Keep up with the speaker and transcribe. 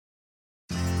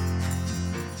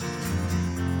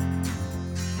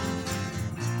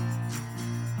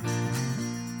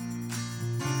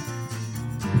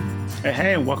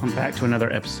Hey, and welcome back to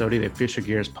another episode of the Official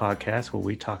Gears podcast, where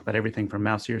we talk about everything from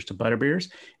mouse ears to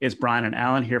butterbeers. It's Brian and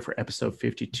Alan here for episode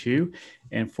 52,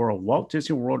 and for a Walt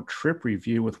Disney World Trip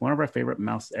review with one of our favorite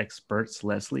mouse experts,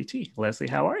 Leslie T. Leslie,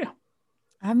 how are you?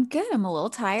 I'm good. I'm a little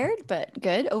tired, but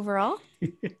good overall.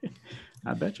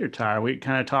 I bet you're tired. We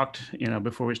kind of talked,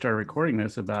 before we started recording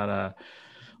this about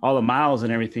all the miles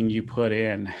and everything you put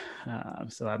in.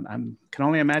 So I can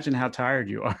only imagine how tired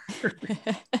you are.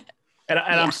 And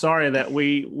Yeah. I'm sorry that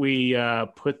we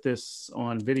put this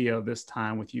on video this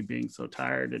time with you being so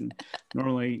tired. And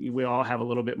normally we all have a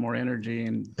little bit more energy.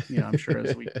 And, I'm sure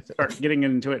as we start getting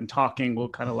into it and talking, we'll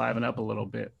kind of liven up a little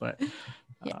bit. But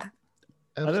Yeah.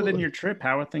 other than your trip,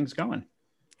 how are things going?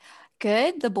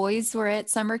 Good. The boys were at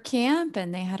summer camp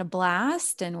and they had a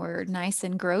blast and were nice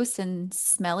and gross and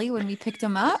smelly when we picked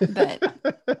them up,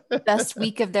 but best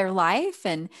week of their life.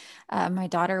 And my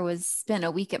daughter spent a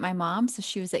week at my mom's, so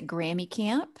she was at Grammy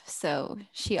camp. So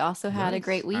she also had a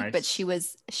great week, but she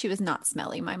was not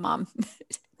smelly. My mom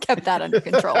kept that under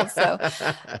control. So,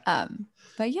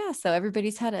 but yeah, so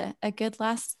everybody's had a good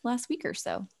last week or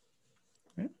so.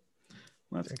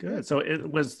 Well, that's good. So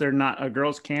was there not a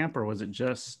girls' camp, or was it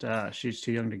just she's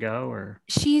too young to go? Or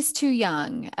she's too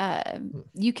young.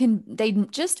 They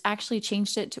just actually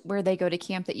changed it to where they go to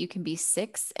camp that you can be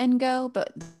 6 and go,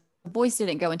 but the boys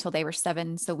didn't go until they were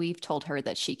 7. So we've told her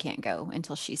that she can't go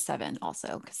until she's 7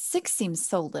 also. 'Cause 6 seems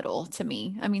so little to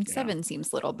me. I mean, 7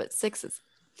 seems little, but 6 is,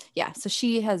 yeah. So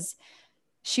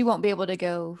she won't be able to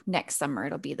go next summer.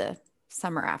 It'll be the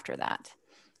summer after that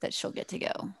she'll get to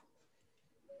go.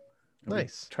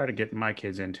 Nice. Try to get my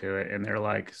kids into it, and they're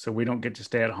like, so we don't get to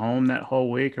stay at home that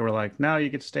whole week? Or we're like, no, you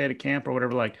get to stay at a camp or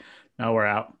whatever. Like, no, we're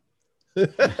out.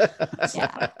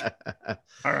 Yeah.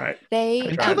 All right.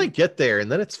 Until they get there,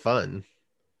 and then it's fun.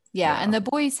 Yeah, and the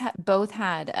boys both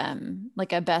had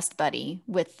like a best buddy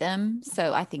with them,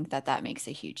 so I think that makes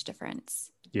a huge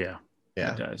difference. Yeah,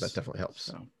 it does. That definitely helps.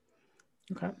 So,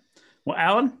 okay. Well,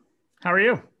 Alan, how are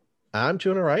you? I'm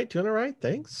doing all right.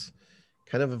 Thanks.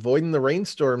 Kind of avoiding the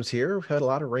rainstorms here. We've had a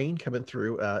lot of rain coming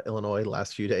through Illinois the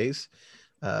last few days.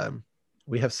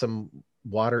 We have some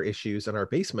water issues in our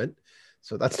basement,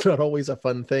 so that's not always a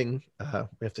fun thing.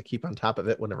 We have to keep on top of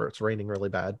it whenever it's raining really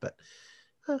bad. But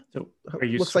so are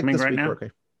you swimming right now?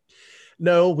 Okay.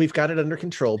 No, we've got it under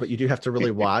control, but you do have to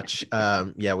really watch.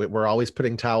 We're always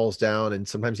putting towels down, and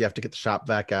sometimes you have to get the shop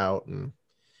vac out. And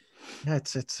yeah,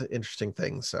 it's an interesting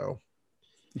thing. So.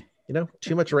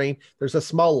 Too much rain. There's a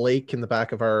small lake in the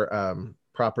back of our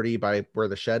property by where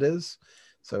the shed is.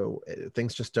 So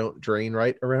things just don't drain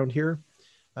right around here.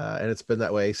 And it's been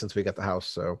that way since we got the house.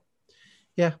 So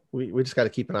yeah, we just got to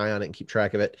keep an eye on it and keep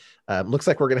track of it. Looks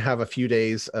like we're going to have a few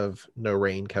days of no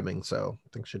rain coming. So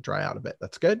things should dry out a bit.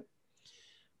 That's good.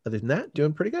 Other than that,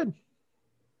 doing pretty good.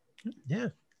 Yeah.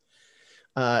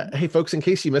 Hey folks, in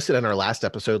case you missed it in our last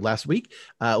episode last week,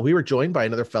 we were joined by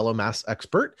another fellow mass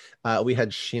expert. We had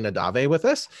Sheena Dave with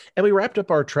us, and we wrapped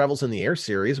up our Travels in the Air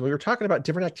series. We were talking about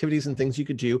different activities and things you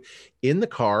could do in the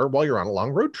car while you're on a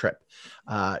long road trip.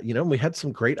 We had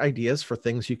some great ideas for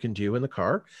things you can do in the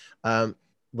car.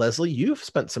 Leslie, you've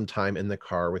spent some time in the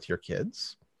car with your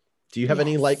kids. Do you have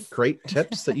any great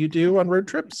tips that you do on road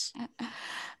trips?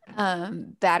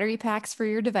 Battery packs for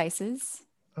your devices.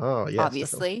 Oh, yes.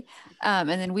 Obviously. And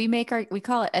then we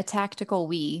call it a tactical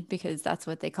Wii, because that's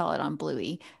what they call it on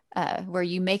Bluey, where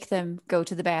you make them go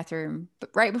to the bathroom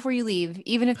right before you leave.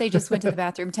 Even if they just went to the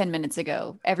bathroom 10 minutes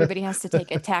ago, everybody has to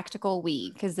take a tactical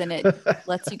Wii, because then it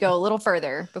lets you go a little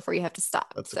further before you have to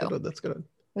stop. That's good.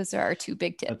 Those are our 2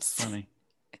 big tips. That's funny.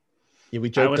 Yeah,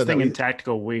 I was thinking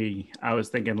tactical Wii. I was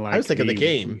thinking the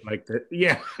game.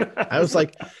 I was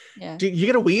like, do you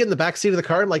get a Wii in the back seat of the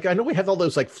car? And like, I know we have all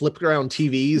those like flip around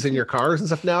TVs in your cars and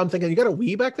stuff. Now I'm thinking, you got a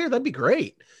Wii back there? That'd be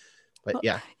great. But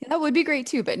yeah, that would be great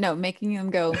too. But no, making them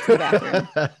go to the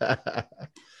bathroom.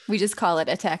 We just call it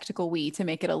a tactical Wii to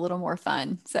make it a little more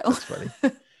fun. So that's funny.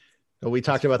 Well, we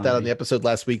talked about that on the episode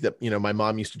last week, that, my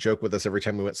mom used to joke with us every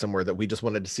time we went somewhere that we just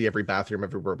wanted to see every bathroom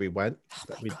everywhere we went.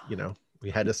 We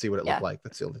had to see what it looked like.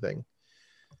 That's the only thing.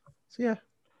 So yeah,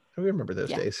 I remember those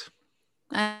days.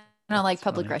 I don't like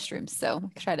public restrooms,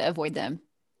 so try to avoid them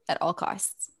at all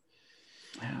costs.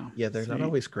 Yeah, they're not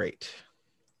always great.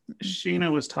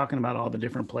 Sheena was talking about all the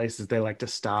different places they like to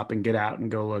stop and get out and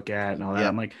go look at and all that.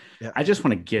 I'm like, I just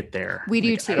want to get there. We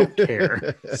do too. I don't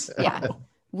care. So. Yeah.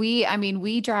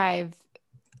 We drive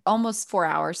almost 4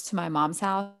 hours to my mom's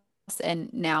house,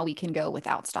 and now we can go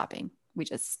without stopping. We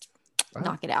just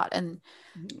knock it out. And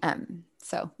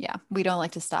so yeah, we don't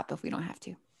like to stop if we don't have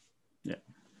to. Yeah.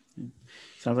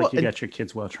 Sounds like you got your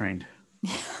kids well trained.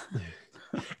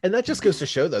 And that just goes to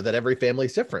show, though, that every family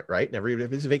is different, right? And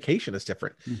everybody's vacation is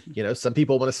different. Some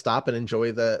people want to stop and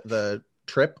enjoy the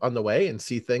trip on the way and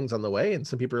see things on the way. And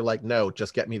some people are like, no,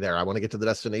 just get me there. I want to get to the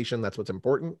destination. That's what's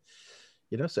important.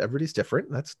 So everybody's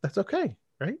different. That's okay,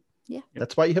 right? Yeah.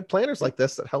 That's why you have planners like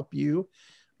this that help you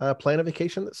plan a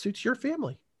vacation that suits your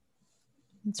family.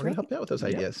 That's We're right. gonna help you out with those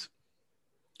ideas.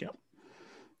 Yep.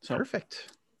 So perfect.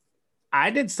 I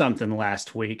did something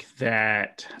last week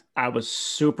that I was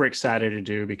super excited to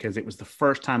do because it was the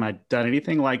first time I'd done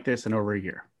anything like this in over a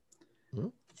year.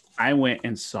 I went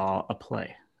and saw a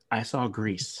play. I saw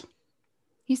Grease.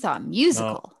 You saw a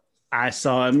musical. I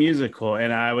saw a musical,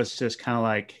 and I was just kind of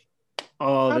like,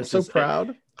 "Oh, I'm so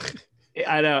proud."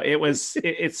 I know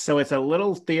it's a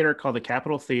little theater called the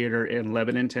Capitol Theater in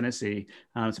Lebanon, Tennessee.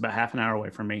 It's about half an hour away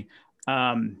from me.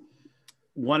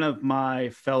 One of my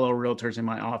fellow realtors in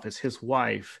my office, his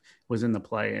wife was in the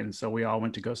play. And so we all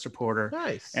went to go support her.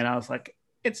 Nice. And I was like,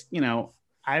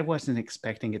 I wasn't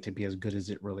expecting it to be as good as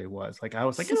it really was. Like, I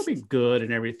was like, it'll be good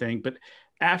and everything. But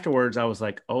afterwards, I was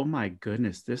like, oh my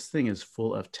goodness, this thing is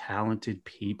full of talented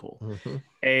people.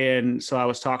 And so I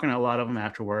was talking to a lot of them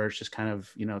afterwards, just kind of,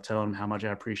 telling them how much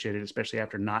I appreciate it, especially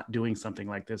after not doing something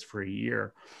like this for a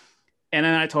year. And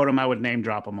then I told him I would name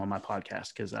drop them on my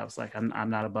podcast because I was like, I'm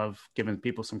not above giving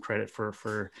people some credit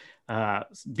for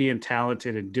being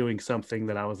talented and doing something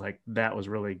that I was like, that was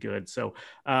really good. So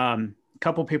a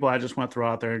couple people I just want to throw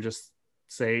out there and just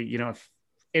say, if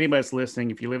anybody's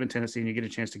listening, if you live in Tennessee and you get a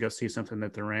chance to go see something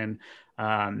that they're in,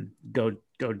 go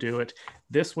do it.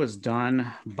 This was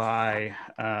done by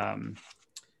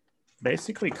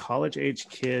basically college age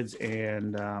kids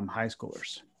and high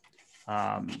schoolers.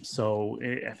 So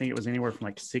I think it was anywhere from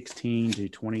like 16 to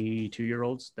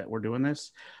 22-year-olds that were doing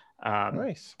this.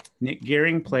 Nice. Nick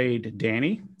Gehring played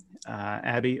Danny.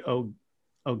 Abby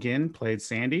Ogin played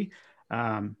Sandy.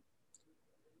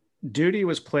 Duty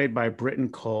was played by Britton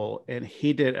Cole, and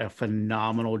he did a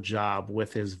phenomenal job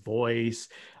with his voice,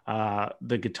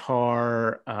 the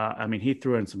guitar. He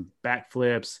threw in some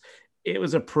backflips. It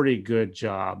was a pretty good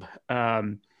job.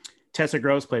 Tessa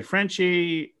Gross played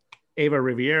Frenchie. Ava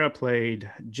Riviera played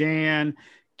Jan.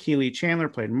 Keely Chandler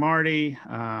played Marty.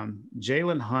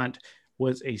 Jalen Hunt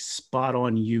was a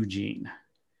spot-on Eugene.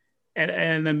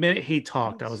 And the minute he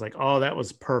talked, I was like, oh, that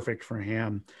was perfect for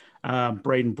him.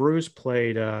 Braden Bruce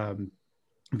played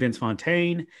Vince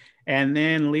Fontaine. And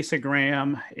then Lisa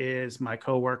Graham is my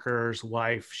coworker's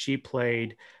wife. She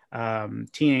played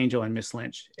Teen Angel and Miss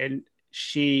Lynch. And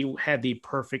she had the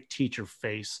perfect teacher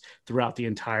face throughout the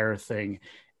entire thing.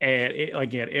 And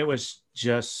it was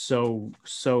just so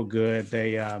good.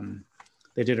 They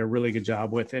did a really good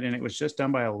job with it, and it was just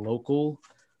done by a local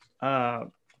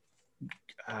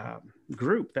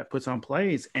group that puts on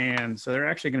plays. And so they're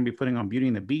actually going to be putting on Beauty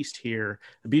and the Beast here,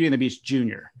 Beauty and the Beast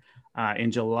Junior,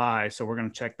 in July. So we're going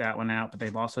to check that one out. But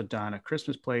they've also done A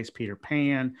Christmas Place, Peter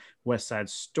Pan, West Side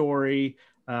Story.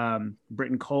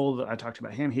 Britton Cole, I talked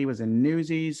about him. He was in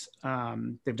Newsies.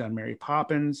 They've done Mary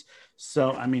Poppins.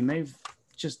 So they've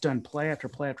just done play after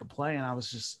play after play, and I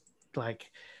was just like,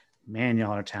 man,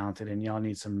 y'all are talented and y'all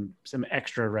need some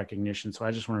extra recognition. So I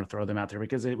just wanted to throw them out there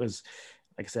because it was,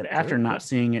 like I said, after not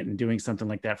seeing it and doing something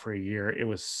like that for a year, it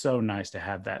was so nice to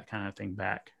have that kind of thing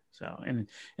back. So and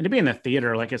to be in the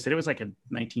theater, like I said, it was like a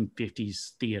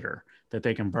 1950s theater that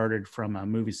they converted from a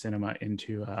movie cinema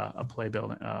into a play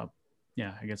building. I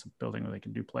guess a building where they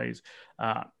can do plays.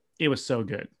 It was so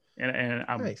good. And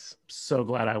I'm so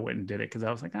glad I went and did it because I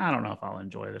was like, I don't know if I'll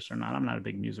enjoy this or not. I'm not a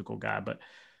big musical guy, but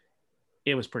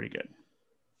it was pretty good.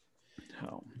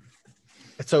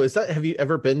 So have you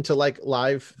ever been to like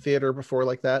live theater before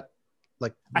like that?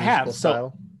 Like I have.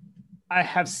 Style? So I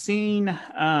have seen,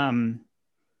 of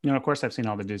course I've seen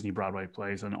all the Disney Broadway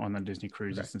plays on the Disney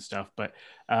cruises and stuff, but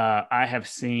I have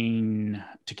seen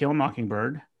To Kill a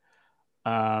Mockingbird.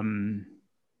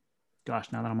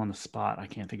 Gosh, now that I'm on the spot, I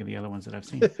can't think of the other ones that I've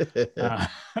seen.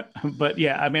 But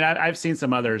yeah, I've seen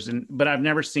some others, but I've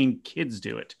never seen kids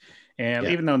do it. And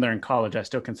even though they're in college, I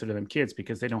still consider them kids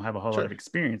because they don't have a whole lot of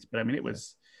experience. But it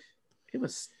was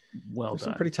well done.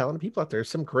 Some pretty talented people out there.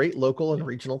 Some great local and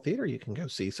regional theater you can go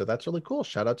see. So that's really cool.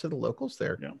 Shout out to the locals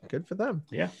there. Yeah. Good for them.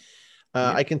 Yeah.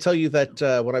 I can tell you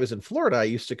that when I was in Florida, I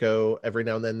used to go every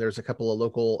now and then. There's a couple of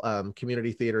local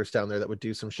community theaters down there that would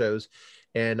do some shows.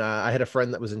 And I had a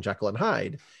friend that was in Jekyll and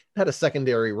Hyde. It had a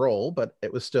secondary role, but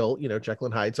it was still, Jekyll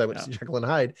and Hyde. So I went to see Jekyll and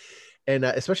Hyde. And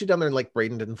especially down there in like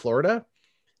Bradenton, Florida,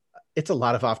 it's a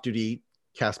lot of off-duty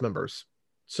cast members.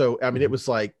 So, it was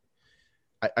like,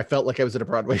 I felt like I was at a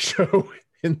Broadway show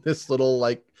in this little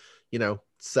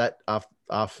set off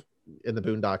in the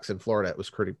boondocks in Florida. It was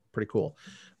pretty cool.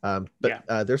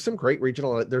 There's some great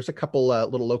regional. There's a couple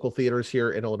little local theaters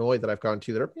here in Illinois that I've gone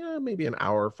to that are maybe an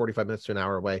hour, 45 minutes to an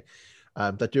hour away,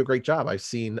 that do a great job. I've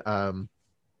seen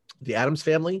The Addams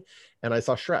Family, and I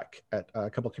saw Shrek at a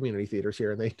couple community theaters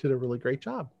here, and they did a really great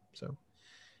job. So,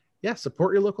 yeah,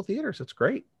 support your local theaters. It's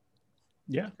great.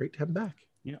 Yeah, great to have them back.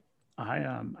 Yeah,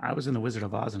 I was in The Wizard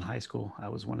of Oz in high school. I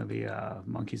was one of the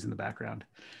monkeys in the background.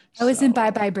 I was in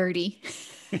Bye Bye Birdie.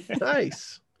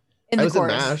 Nice. I was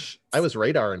chorus. In MASH. I was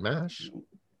Radar in MASH.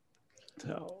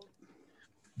 So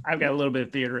I've got a little bit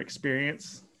of theater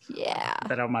experience. Yeah.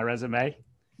 That on my resume.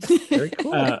 Very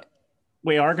cool.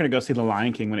 We are going to go see The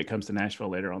Lion King when it comes to Nashville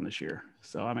later on this year.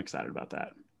 So I'm excited about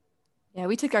that. Yeah,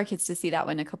 we took our kids to see that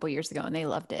one a couple years ago and they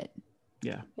loved it.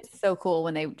 Yeah. It's so cool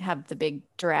when they have the big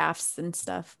giraffes and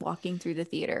stuff walking through the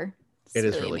theater. It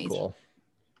is really cool.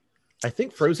 I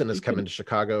think Frozen is coming to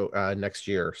Chicago next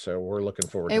year, so we're looking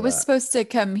forward to that. It was supposed to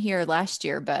come here last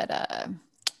year, but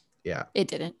it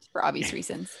didn't for obvious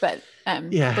reasons. But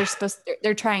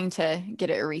they're trying to get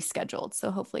it rescheduled,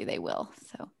 so hopefully they will.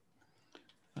 So,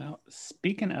 well,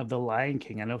 speaking of The Lion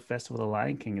King, I know Festival of the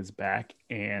Lion King is back,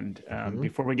 and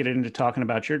before we get into talking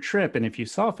about your trip and if you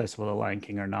saw Festival of the Lion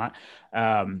King or not,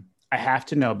 I have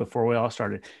to know before we all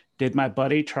started, did my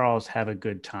buddy Charles have a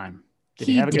good time? Did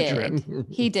he have a good trip?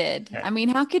 He did. Okay. I mean,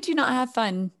 how could you not have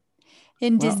fun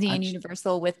in Disney and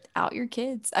Universal without your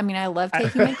kids? I mean, I love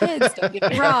taking my kids, don't get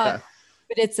me wrong,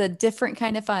 but it's a different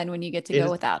kind of fun when you get to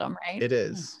go without them, right? It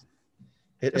is.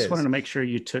 I just wanted to make sure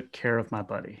you took care of my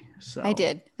buddy. So I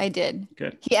did.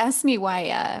 Good. He asked me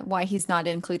why he's not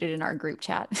included in our group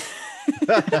chat.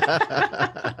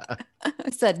 I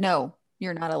said, no,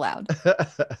 you're not allowed.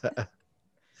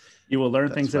 You will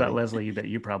learn things about Leslie that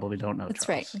you probably don't know. That's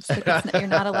Charles. Right. Like you're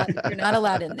not allowed. You're not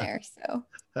allowed in there. So.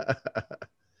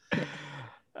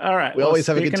 All right. We always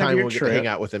have a good time when we get to hang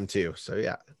out with him too. So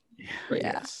yeah.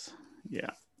 Yes. Yeah.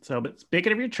 So, but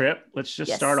speaking of your trip, let's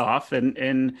just start off.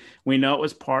 And we know it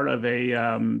was part of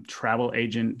a travel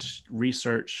agent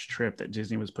research trip that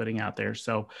Disney was putting out there.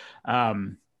 So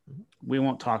we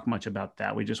won't talk much about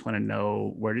that. We just want to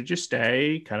know, where did you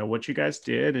stay, kind of what you guys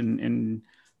did, and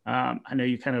I know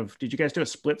you did you guys do a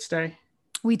split stay?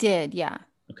 We did. Yeah.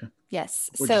 Okay.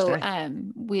 Yes. So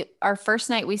our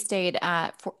first night we stayed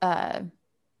at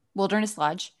Wilderness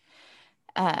Lodge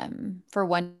for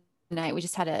one night. We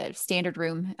just had a standard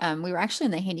room. We were actually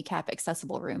in the handicap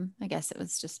accessible room. I guess it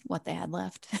was just what they had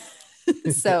left.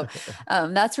 So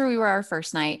that's where we were our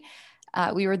first night.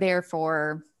 We were there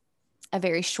for a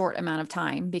very short amount of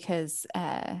time because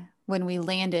when we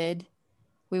landed,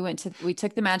 we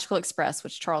took the Magical Express,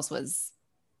 which Charles was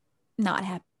not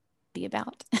happy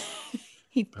about.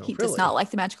 He does not like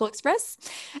the Magical Express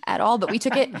at all, but we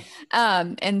took it.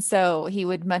 And so he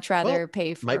would much rather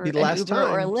pay for an Uber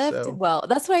or a Lyft. So. Well,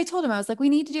 that's what I told him. I was like, we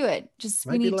need to do it.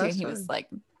 We need to. And he was like,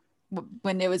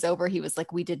 when it was over, he was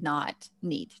like, we did not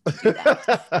need to do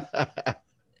that.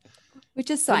 Which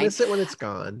is fine. Miss it when it's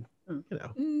gone. You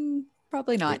know.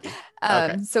 Probably not.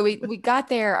 Okay. So we got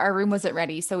there, our room wasn't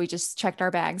ready. So we just checked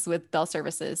our bags with Bell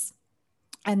Services.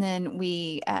 And then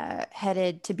we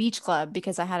headed to Beach Club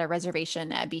because I had a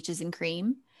reservation at Beaches and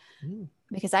Cream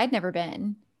because I'd never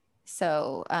been.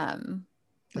 So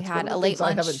we had a late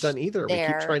lunch. I haven't done either. There.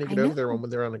 We keep trying to get over there when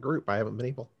they're on a group. I haven't been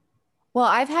able. Well,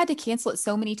 I've had to cancel it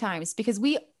so many times because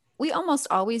we almost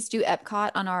always do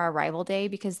Epcot on our arrival day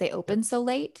because they open so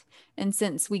late. And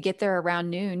since we get there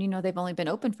around noon, they've only been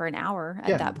open for an hour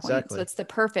at that point. Exactly. So it's the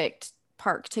perfect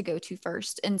park to go to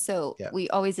first. And so we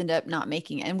always end up not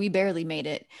making it. And we barely made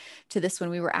it to this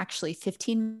one. We were actually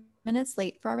 15 minutes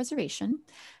late for our reservation.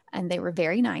 And they were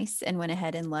very nice and went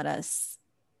ahead and let us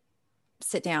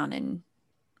sit down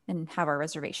and have our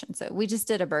reservation. So we just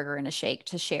did a burger and a shake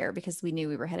to share because we knew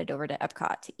we were headed over to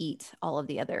Epcot to eat all of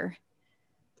the other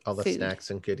food.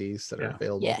 Snacks and goodies that are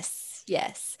available. Yes.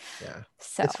 Yeah.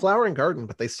 So it's Flower and Garden,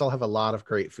 but they still have a lot of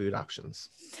great food options.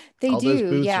 All those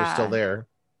booths are still there.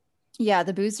 Yeah,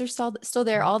 the booths are still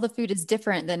there. All the food is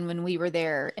different than when we were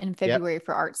there in February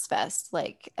for Arts Fest.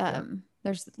 Like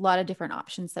there's a lot of different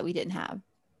options that we didn't have.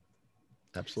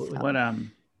 Absolutely.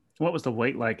 What was the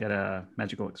wait like at a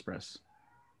Magical Express?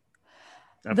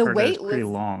 The wait was pretty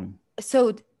long.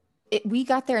 So we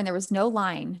got there and there was no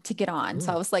line to get on.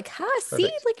 So I was like, see,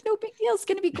 like no big deal. It's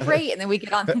going to be great. And then we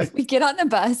get on the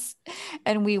bus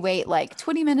and we wait like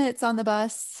 20 minutes on the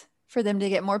bus for them to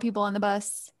get more people on the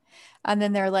bus. And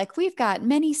then they're like, we've got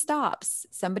many stops.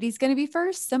 Somebody's going to be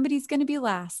first. Somebody's going to be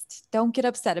last. Don't get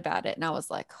upset about it. And I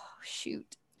was like, oh,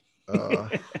 shoot.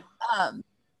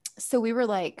 So we were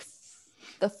like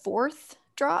the fourth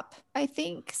drop, I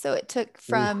think. So it took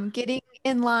from getting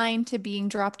in line to being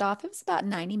dropped off, it was about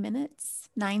 90 minutes,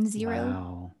 90.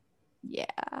 Wow. Yeah.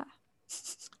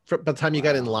 By the time you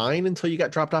got in Wow. line until you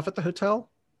got dropped off at the hotel?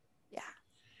 Yeah.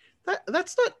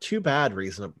 That's not too bad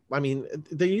reasonable. I mean,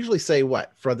 they usually say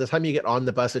what? For the time you get on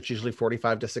the bus, it's usually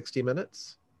 45 to 60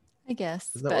 minutes. I guess.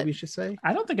 Isn't that But what we should say?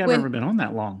 I don't think I've when ever been on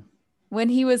that long. when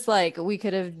he was like, we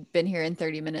could have been here in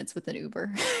 30 minutes with an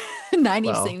Uber. 90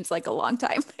 Well, seems like a long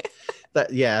time.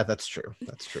 yeah, that's true.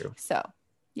 That's true. So,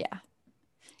 yeah.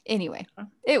 Anyway,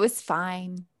 it was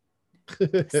fine.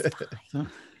 It was fine.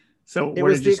 So It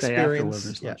where was did the you stay after experience,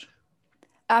 Wilderness yeah. Lodge?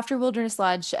 After Wilderness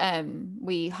Lodge,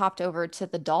 we hopped over to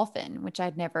the Dolphin, which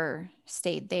I'd never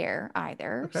stayed there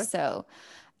either. Okay. So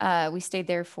we stayed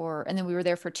there and then we were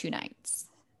there for 2 nights.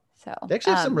 So They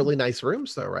actually have some really nice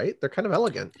rooms though, right? They're kind of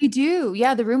elegant. we do.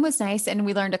 Yeah, the room was nice. And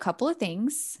we learned a couple of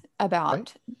things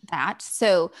about that.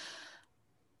 So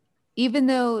even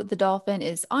though the Dolphin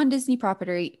is on Disney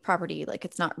property, like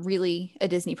it's not really a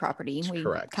Disney property. We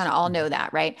Correct. kind of all know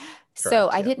that, right? So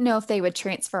I didn't know if they would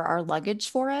transfer our luggage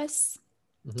for us.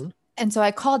 Mm-hmm. And so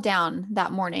I called down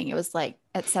that morning. It was like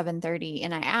at 7:30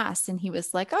 and I asked and he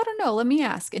was like, I don't know, let me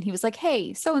ask. And he was like,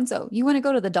 hey, so-and-so, you want to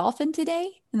go to the Dolphin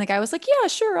today? And the guy was like, yeah,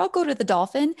 sure, I'll go to the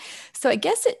Dolphin. So I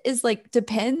guess it is like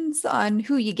depends on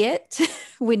who you get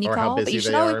when you Or call. how But busy you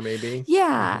should they always, are, maybe.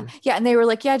 yeah. Mhm. Yeah. And they were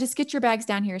like, yeah, just get your bags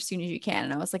down here as soon as you can.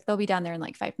 And I was like, they'll be down there in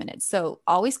like 5 minutes. So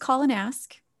always call and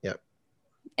ask. Yep.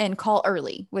 And call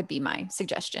early would be my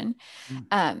suggestion.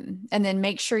 And then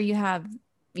make sure you have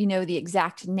the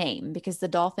exact name, because the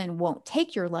Dolphin won't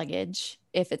take your luggage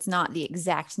if it's not the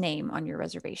exact name on your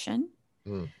reservation.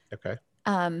 Okay.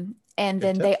 And Good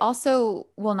then tip. they also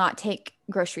will not take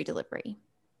grocery delivery.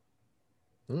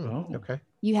 Okay.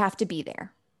 You have to be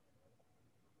there.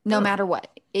 No matter what,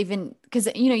 even because,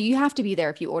 you have to be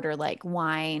there if you order like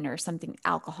wine or something,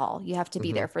 alcohol, you have to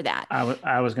be there for that.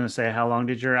 I was going to say, how long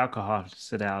did your alcohol have to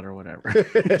sit out or whatever?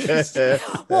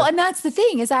 Well, and that's the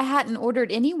thing is I hadn't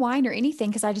ordered any wine or anything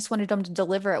because I just wanted them to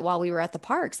deliver it while we were at the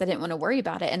parks. I didn't want to worry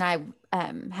about it. And I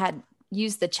had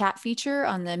used the chat feature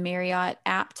on the Marriott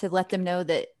app to let them know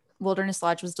that Wilderness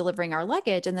Lodge was delivering our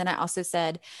luggage. And then I also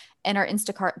said, and our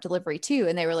Instacart delivery too.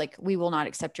 And they were like, we will not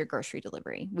accept your grocery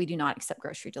delivery. We do not accept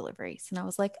grocery deliveries. And I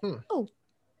was like, oh,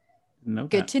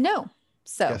 good to know.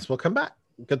 So yes, we'll come back.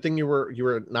 Good thing you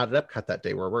were not at Epcot that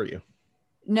day. Where were you?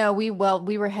 No, we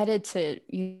were headed to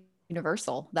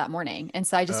Universal that morning. And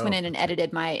so I just went in and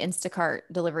edited my Instacart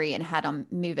delivery and had them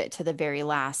move it to the very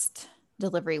last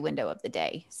delivery window of the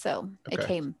day. So it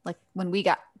came like when we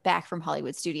got back from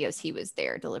Hollywood Studios, he was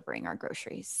there delivering our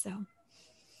groceries. So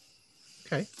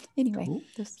anyway, cool.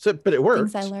 But it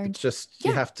worked. Things I learned. It's just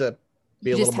you have to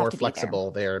be a little more flexible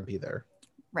there and be there.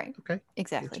 Right. Okay.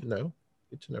 Exactly. Good to know.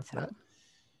 Good to know for that.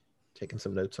 Taking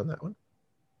some notes on that one.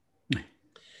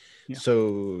 Yeah.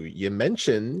 So you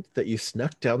mentioned that you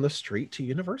snuck down the street to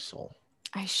Universal.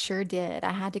 I sure did.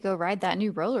 I had to go ride that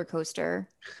new roller coaster.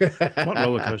 What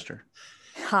roller coaster?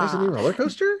 There's a new roller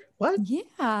coaster? What?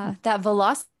 Yeah, that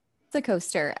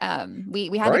Velocicoaster.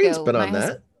 We had Brian's to go. been on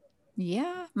that.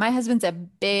 Yeah, my husband's a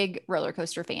big roller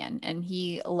coaster fan, and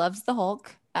he loves the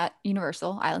Hulk at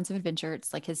Universal Islands of Adventure.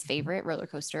 It's like his favorite roller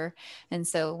coaster. And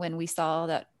so when we saw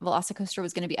that Velocicoaster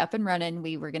was going to be up and running,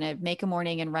 we were going to make a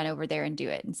morning and run over there and do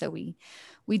it. And so we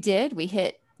did. We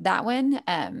hit that one.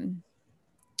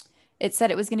 It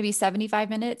said it was going to be 75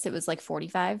 minutes. It was like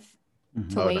 45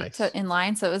 to wait in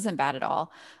line. So it wasn't bad at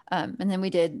all. And then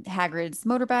we did Hagrid's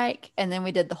motorbike, and then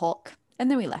we did the Hulk, and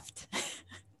then we left.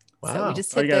 Wow. So we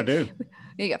just hit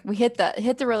we hit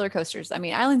the roller coasters. I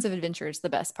mean, Islands of Adventure is the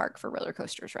best park for roller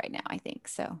coasters right now, I think.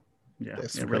 So yeah,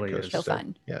 it really is so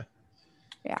fun. Yeah.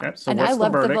 Okay, so and I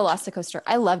loved the Velocicoaster.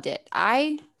 I loved it.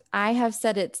 I have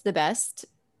said it's the best.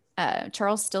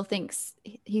 Charles still thinks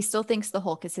the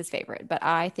Hulk is his favorite, but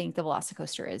I think the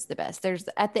Velocicoaster is the best. There's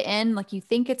at the end, like you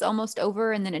think it's almost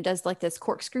over, and then it does like this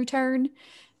corkscrew turn.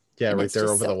 Yeah, right there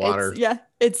over the water.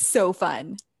 It's so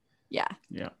fun. Yeah.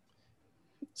 Yeah.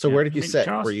 So where did you sit?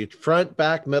 Charles, were you front,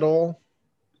 back, middle?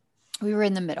 We were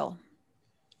in the middle.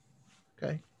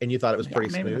 Okay. And you thought it was pretty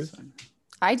smooth?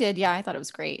 I did. Yeah, I thought it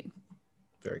was great.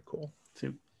 Very cool.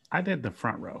 So I did the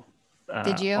front row.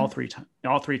 Did you? All three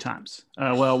times.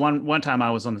 Well, one time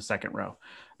I was on the second row.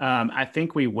 I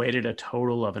think we waited a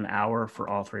total of an hour for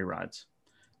all 3 rides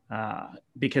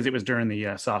because it was during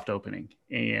the soft opening.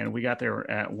 And we got there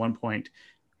at one point.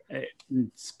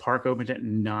 Park opened at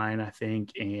 9, I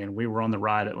think, and we were on the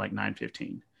ride at like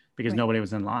 9:15 because nobody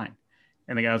was in line.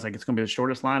 And the guy was like, "It's going to be the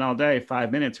shortest line all day,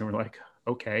 5 minutes." And we're like,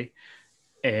 "Okay."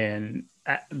 And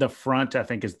at the front, I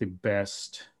think, is the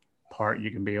best part you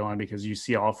can be on because you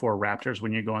see all 4 raptors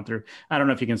when you're going through. I don't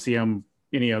know if you can see them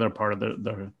any other part of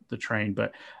the train,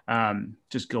 but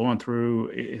just going through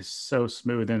is so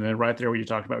smooth. And then right there where you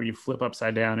talked about where you flip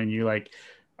upside down and you like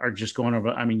are just going over,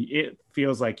 I mean, it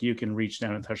feels like you can reach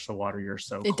down and touch the water. You're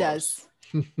so It close. does.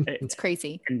 It's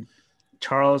crazy. And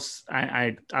Charles,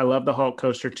 I love the Hulk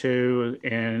coaster too,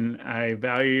 and I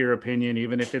value your opinion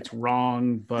even if it's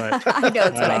wrong, but I know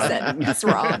it's what I said. It's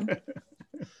wrong.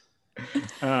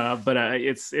 But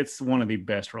it's one of the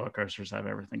best roller coasters I've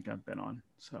ever think I've been on.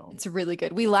 So It's really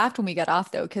good. We laughed when we got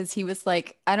off though, because he was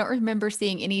like, I don't remember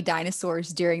seeing any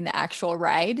dinosaurs during the actual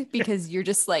ride because you're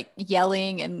just like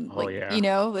yelling and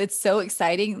it's so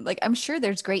exciting. Like I'm sure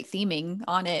there's great theming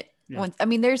on it. Yeah. I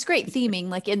mean, there's great theming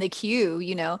like in the queue,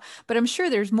 but I'm sure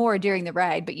there's more during the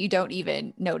ride, but you don't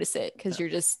even notice it because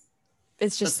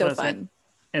it's just so fun.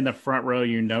 In the front row,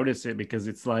 you notice it because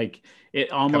it's like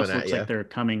it almost looks like they're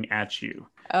coming at you.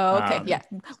 Oh, okay. Yeah.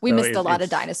 We missed a lot of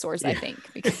dinosaurs, I think,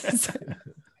 because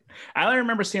I only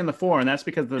remember seeing the 4, and that's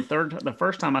because the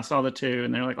first time I saw the 2,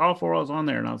 and they're like, all 4 was on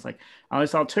there, and I was like, I only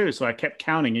saw 2, so I kept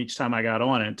counting each time I got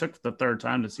on, and it took the third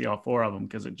time to see all 4 of them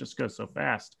because it just goes so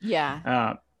fast.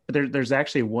 Yeah. But there's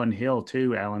actually one hill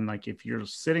too, Alan. Like if you're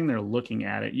sitting there looking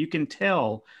at it, you can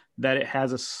tell that it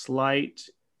has a slight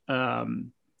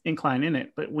incline in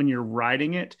it, but when you're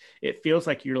riding it, it feels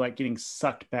like you're like getting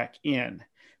sucked back in,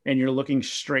 and you're looking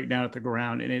straight down at the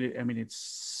ground, and it's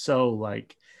so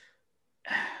like.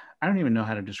 I don't even know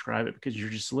how to describe it because you're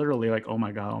just literally like, oh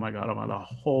my God, the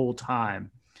whole time.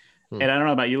 And I don't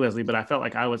know about you, Leslie, but I felt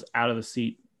like I was out of the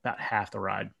seat about half the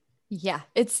ride. Yeah,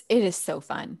 it is so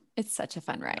fun. It's such a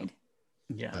fun ride.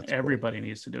 Yeah, that's everybody cool.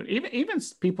 needs to do it. Even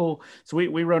people. So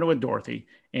we rode it with Dorothy,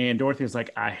 and Dorothy was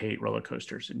like, I hate roller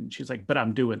coasters. And she's like, but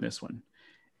I'm doing this one.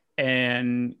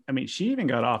 And I mean, she even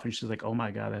got off and she's like, oh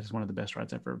my God, that is one of the best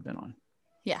rides I've ever been on.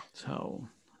 Yeah. So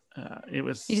it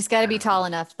was. You just got to be tall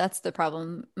enough. That's the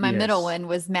problem. My middle one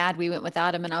was mad we went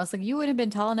without him, and I was like, you would have been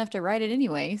tall enough to ride it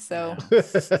anyway. So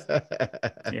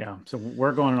yeah. So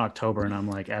we're going in October, and I'm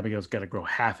like, Abigail's got to grow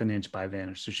half an inch by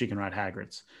then so she can ride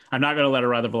Hagrid's. I'm not going to let her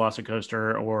ride the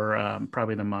Velocicoaster or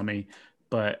probably the Mummy,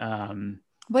 but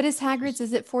what is Hagrid's?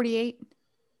 Is it 48?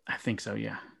 I think so.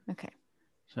 Yeah. Okay.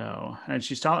 So, and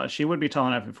she's tall. She would be tall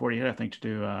enough at 48, I think, to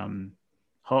do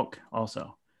Hulk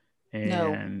also.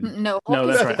 And no,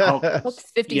 that's right.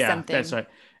 Hulk's 50 yeah, something. That's right.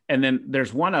 And then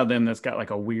there's one of them that's got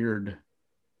like a weird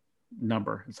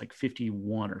number. It's like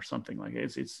 51 or something like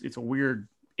it. It's a weird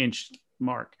inch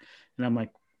mark. And I'm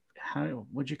like,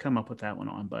 would you come up with that one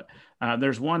on? But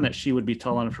there's one that she would be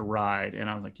tall enough to ride, and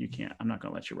I was like, you can't. I'm not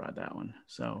going to let you ride that one.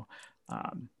 So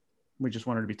we just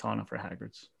wanted to be tall enough for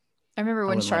Hagrid's. I remember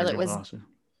when Charlotte was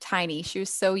tiny. She was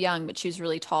so young, but she was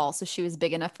really tall, so she was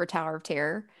big enough for Tower of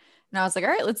Terror. And I was like,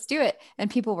 all right, let's do it. And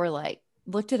people were like,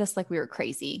 looked at us like we were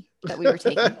crazy that we were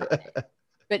taking it.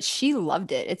 But she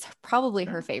loved it. It's probably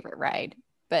her favorite ride.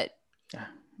 But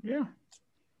yeah.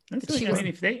 If they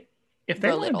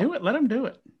want to do it, let them do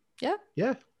it. Yeah.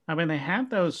 Yeah. I mean, they have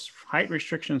those height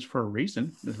restrictions for a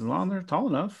reason. As long as they're tall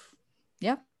enough.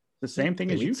 Yeah. The same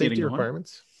thing as you safety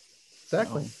requirements.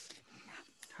 Exactly.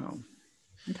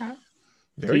 Okay.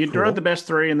 So you drove the best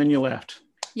 3 and then you left.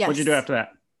 Yes. What'd you do after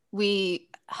that? We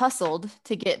hustled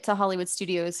to get to Hollywood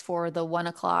Studios for the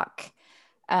 1:00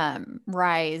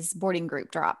 Rise boarding group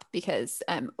drop because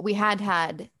we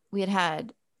had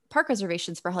park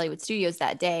reservations for Hollywood Studios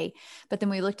that day, but then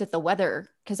we looked at the weather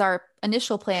because our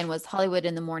initial plan was Hollywood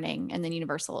in the morning and then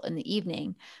Universal in the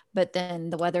evening, but then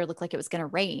the weather looked like it was going to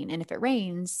rain, and if it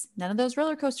rains, none of those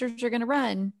roller coasters are going to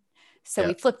run. So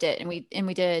we flipped it, and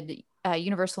we did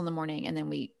Universal in the morning, and then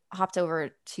we hopped over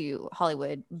to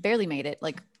Hollywood, barely made it,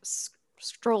 like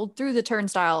strolled through the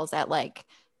turnstiles at like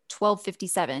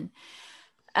 12:57,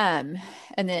 and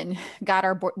then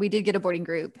we did get a boarding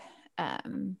group,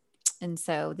 and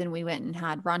so then we went and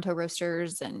had Ronto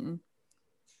Roasters and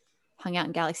hung out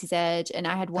in Galaxy's Edge, and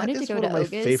I had wanted to go to Oga's. One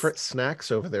of my favorite snacks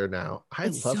over there now. I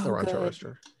love the Ronto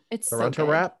Roaster. It's the so Ronto good.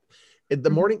 wrap. In the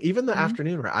morning, even the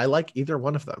afternoon wrap. I like either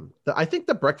one of them. I think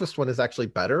the breakfast one is actually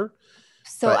better.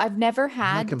 So I've never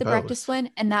had the both. breakfast one,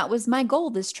 and that was my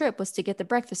goal this trip, was to get the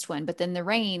breakfast one, but then the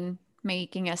rain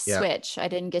making us switch, I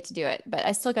didn't get to do it, but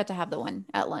I still got to have the one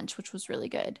at lunch, which was really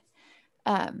good.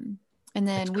 And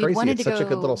then we wanted to go. It's such a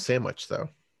good little sandwich, though.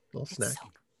 Little snack. So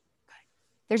good.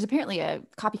 There's apparently a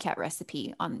copycat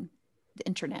recipe on the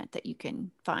internet that you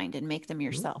can find and make them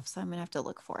yourself. So I'm gonna have to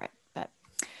look for it. But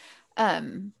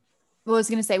well, I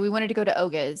was gonna say we wanted to go to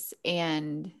Oga's,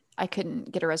 and I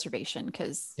couldn't get a reservation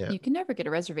because you can never get a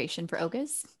reservation for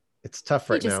Oga's. It's tough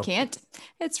right now. You just can't.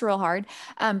 It's real hard.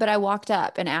 But I walked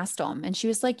up and asked them, and she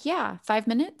was like, yeah, 5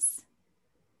 minutes.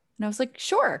 And I was like,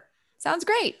 sure. Sounds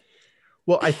great.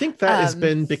 Well, I think that has Um,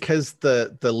 been because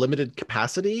the limited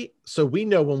capacity. So we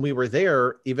know when we were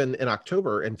there, even in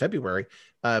October and February,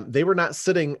 they were not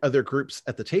sitting other groups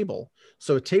at the table.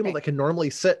 So a table Right. that can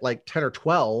normally sit like 10 or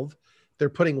 12, they're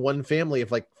putting one family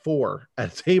of like 4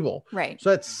 at a table. Right. So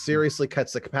that seriously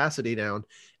cuts the capacity down.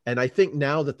 And I think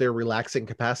now that they're relaxing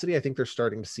capacity, I think they're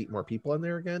starting to seat more people in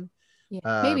there again. Yeah.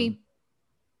 Um, Maybe.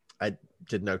 I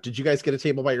didn't know. Did you guys get a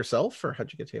table by yourself, or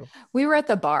how'd you get a table? We were at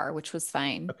the bar, which was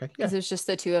fine Okay, yeah, because it was just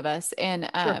the two of us. And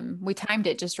sure. we timed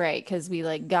it just right because we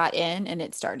like got in and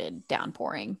it started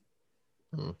downpouring.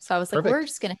 So I was like, we're Perfect.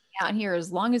 just gonna hang out here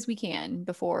as long as we can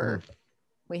before Mhm.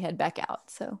 we head back out.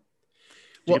 So Did Well,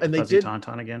 you get and the they fuzzy did.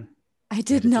 tauntaun again? I did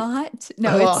did you? not.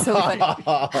 No, it's so funny.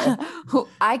 Oh,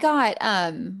 I got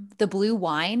the blue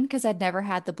wine because I'd never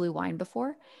had the blue wine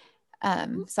before. So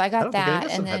I I got don't think any of that,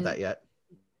 us and have had then that yet.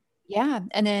 yeah,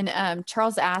 and then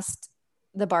Charles asked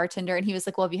the bartender, and he was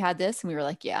like, "Well, have you had this?" And we were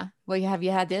like, "Yeah." "Well, have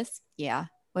you had this?" "Yeah."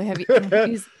 "Well, have you?" And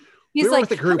We he's were like,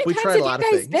 with a "How group. many We times tried a have you lot of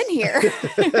guys things. been here?"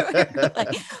 We were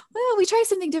like, well, we try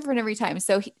something different every time.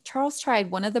 So Charles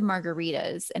tried one of the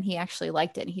margaritas, and he actually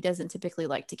liked it. And he doesn't typically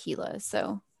like tequila,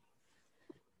 so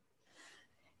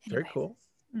Very anyway, cool.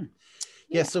 Hmm.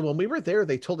 Yeah. yeah, So when we were there,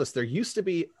 they told us there used to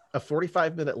be a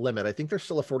 45-minute limit. I think there's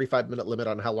still a 45-minute limit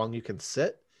on how long you can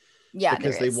sit yeah, there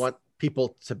because they is. want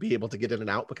people to be able to get in and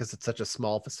out because it's such a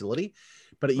small facility.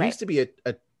 But it Right. used to be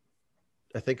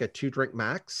I think a 2-drink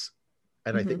max.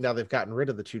 And I think Mhm. now they've gotten rid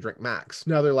of the 2-drink max.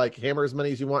 Now they're like, hammer as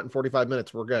many as you want in 45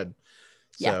 minutes. We're good.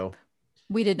 Yeah, So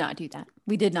we did not do that.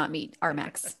 We did not meet our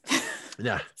max.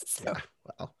 yeah. So Yeah.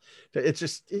 Well, it's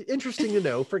just interesting to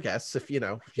know for guests if you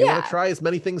want to yeah, try as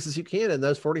many things as you can in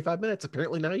those 45 minutes.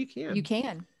 Apparently now you you can.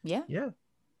 can. Yeah. Yeah,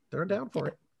 they're down for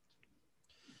Yeah. it.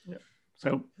 Yep.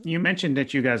 So you mentioned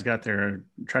that you guys got there,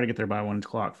 try to get there by 1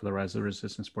 o'clock for the Rise of the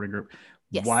Resistance Sporting Group.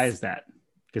 Why Yes. is that?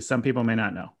 Because some people may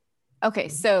not know. Okay,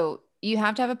 so you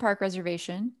have to have a park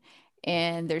reservation,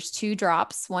 and there's 2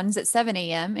 drops. One's at 7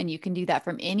 a.m., and you can do that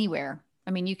from anywhere.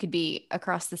 I mean, you could be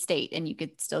across the state and you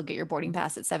could still get your boarding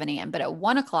pass at 7 a.m. But at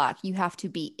 1 o'clock, you have to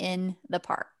be in the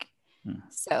park.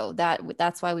 So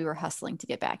that's why we were hustling to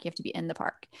get back. You have to be in the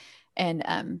park.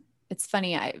 And it's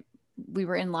funny, we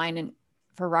were in line and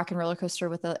for Rock and Roller Coaster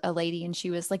with a lady, and she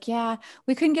was like, "Yeah,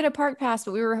 we couldn't get a park pass,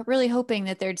 but we were really hoping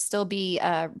that there'd still be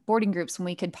boarding groups when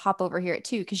we could hop over here at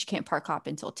 2 because you can't park hop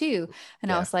until 2."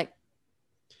 And I Yeah, was like,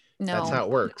 that's "No, how it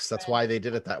works. That's why they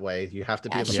did it that way. You have to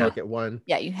be yeah, in the park at 1.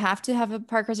 yeah, you have to have a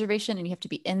park reservation and you have to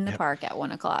be in the Yep. park at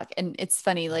 1 o'clock." And it's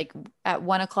funny, like at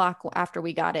 1 o'clock after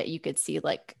we got it, you could see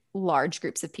like large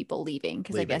groups of people leaving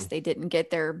because I guess Leaving. they didn't get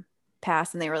their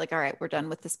pass and they were like, "All right, we're done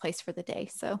with this place for the day."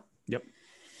 So Yep.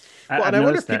 Well, and I've I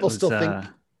wonder noticed if that people was, still think.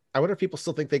 I wonder if people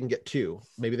still think they can get 2.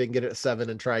 Maybe they can get it at 7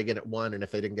 and try again at 1. And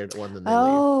if they didn't get it at 1, then they leave.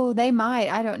 oh, they might.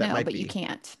 I don't That know, might but you be.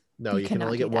 can't. No, You you can cannot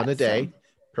only do get 1 a that. So day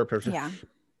per person. yeah.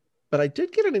 But I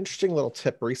did get an interesting little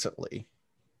tip recently.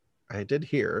 I did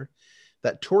hear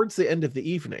that towards the end of the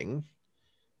evening,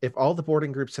 if all the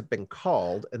boarding groups have been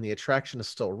called and the attraction is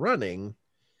still running,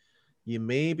 you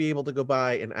may be able to go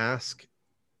by and ask,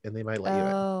 and they might let you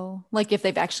in. Oh, like if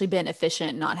they've actually been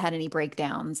efficient, not had any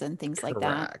breakdowns and things like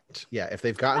that. Correct. Yeah, if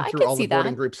they've gotten Yeah, I through could all the see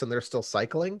boarding that. groups and they're still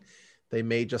cycling, they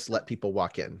may just let people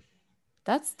walk in.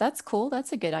 That's cool.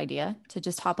 That's a good idea to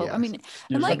just hop over. I Yeah. mean, Yeah, and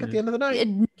Just it like like at the is. end of the night.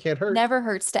 it Can't hurt. never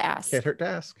hurts to ask. Can't hurt to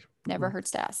ask. Never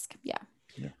hurts to ask. Yeah.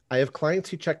 I have clients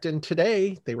who checked in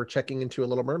today. They were checking into a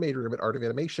Little Mermaid room at Art of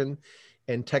Animation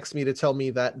and text me to tell me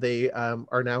that they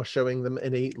are now showing them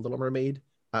in a Little Mermaid.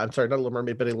 I'm sorry, not a Little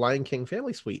Mermaid, but a Lion King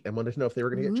family suite, and wanted to know if they were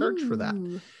going to get charged for that.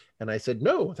 Ooh. And I said,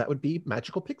 no, that would be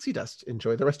magical pixie dust.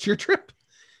 Enjoy the rest of your trip.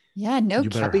 Yeah, no You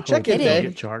better Happy hope check-in they don't day.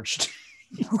 get charged.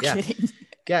 No Yeah. kidding.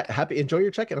 Yeah, happy. Enjoy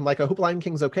your check-in. I'm like, I hope Lion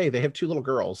King's okay. They have 2 little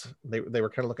girls. They were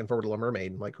kind of looking forward to Little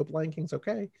Mermaid. I'm like, hope Lion King's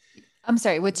okay. I'm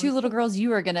sorry, with 2 little girls,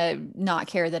 you are gonna not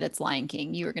care that it's Lion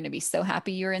King. You are gonna be so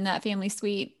happy you're in that family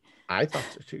suite. I thought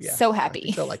so too. Yeah, So I happy.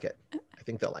 think they'll like it. I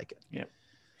think they'll like it. Yep.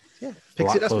 Yeah, A lot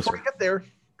pixie dust before closer. you get there.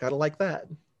 Gotta like that.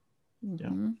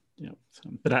 Mhm. Yeah. So,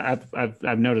 but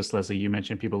I've noticed, Leslie, you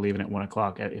mentioned people leaving at 1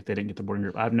 o'clock if they didn't get the boarding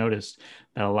group. I've noticed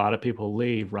that a lot of people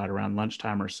leave right around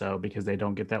lunchtime or so because they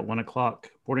don't get that 1 o'clock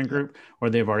boarding group, or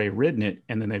they've already ridden it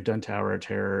and then they've done Tower of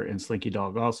Terror and Slinky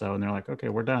Dog also, and they're like, okay,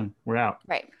 we're done, we're out.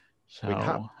 Right.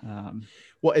 So,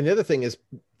 Well, and the other thing is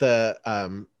the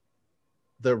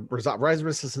Rise of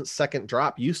Resistance second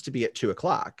drop used to be at 2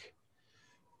 o'clock.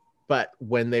 But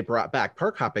when they brought back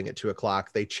park hopping at 2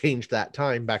 o'clock, they changed that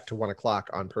time back to 1 o'clock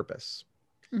on purpose.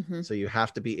 Mhm. So you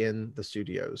have to be in the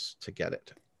studios to get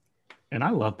it. and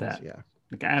I love that. So, yeah.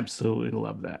 Like, I absolutely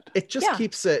love that. It just Yeah.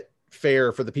 keeps it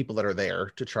fair for the people that are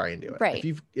there to try and do it. Right.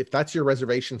 If that's your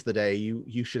reservation for the day,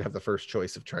 you should have the first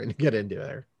choice of trying to get into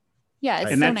there. Yeah,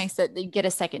 it's And so nice that you get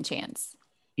a second chance.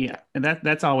 Yeah, and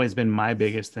that's always been my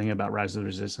biggest thing about Rise of the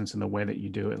Resistance and the way that you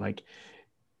do it. Like,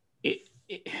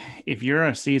 if you're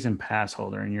a season pass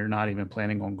holder and you're not even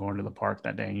planning on going to the park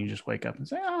that day, and you just wake up and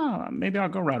say, "Oh, maybe I'll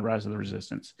go ride Rise of the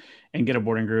Resistance," and get a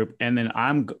boarding group, and then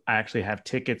I actually have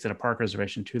tickets at a park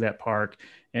reservation to that park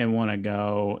and want to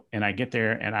go, and I get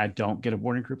there and I don't get a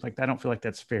boarding group, like that, I don't feel like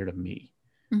that's fair to me.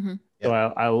 Mm-hmm. So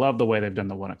I love the way they've done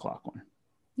the 1 o'clock one.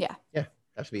 Yeah,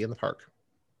 have to be in the park.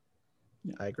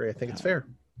 I agree. I think it's fair.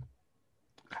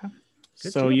 Okay.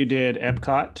 So you did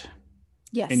Epcot.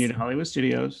 Yes. And you did Hollywood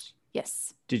Studios.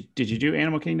 Yes. Did you do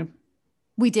Animal Kingdom?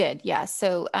 We did, yeah.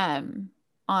 So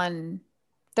on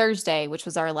Thursday, which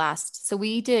was our last, so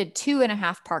we did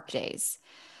 2.5 park days,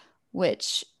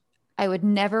 which I would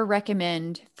never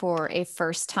recommend for a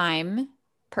first time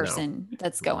person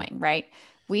that's going, right?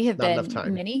 We have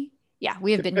been many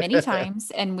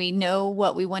times, and we know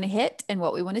what we want to hit and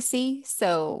what we want to see.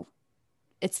 So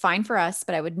it's fine for us,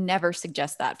 but I would never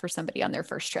suggest that for somebody on their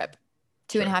first trip.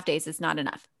 2.5 days is not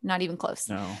enough, not even close.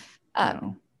 No.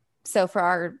 So for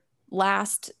our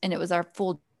last, and it was our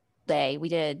full day, we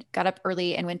got up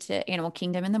early and went to Animal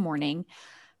Kingdom in the morning.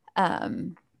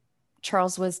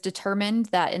 Charles was determined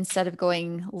that instead of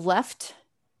going left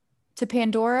to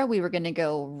Pandora, we were going to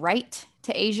go right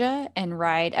to Asia and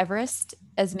ride Everest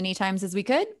as many times as we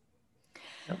could.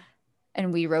 Yep.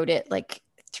 And we rode it like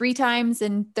 3 times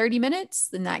in 30 minutes.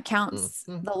 And that counts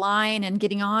the line and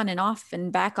getting on and off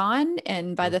and back on.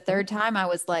 And by the third time, I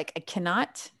was like, I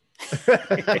cannot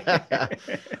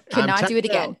do it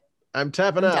again. I'm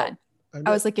tapping out. Done.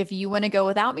 I was like, if you want to go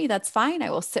without me, that's fine. I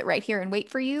will sit right here and wait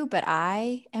for you, but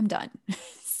I am done.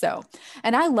 So,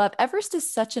 and I love Everest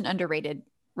is such an underrated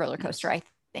roller coaster, I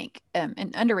think,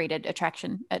 an underrated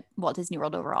attraction at Walt Disney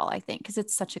World overall, I think, because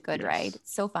it's such a good ride.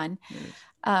 It's so fun.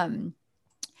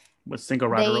 Was single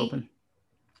rider open?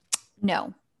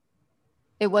 No,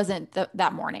 it wasn't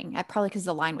that morning. Probably because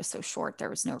the line was so short, there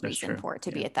was no reason for it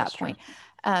to be at that point.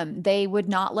 They would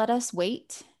not let us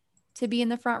wait to be in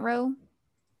the front row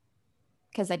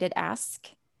because I did ask,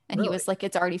 and he was like,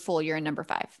 "It's already full. You're in number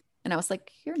 5." And I was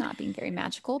like, "You're not being very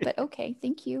magical, but okay,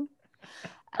 thank you."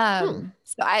 So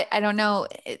I don't know.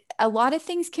 A lot of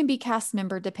things can be cast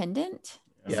member dependent.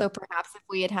 Yeah. So perhaps if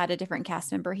we had had a different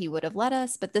cast member, he would have let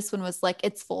us. But this one was like,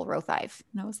 it's full, row 5.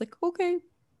 And I was like, okay.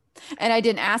 And I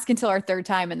didn't ask until our third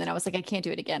time. And then I was like, I can't do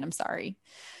it again. I'm sorry.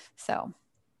 So.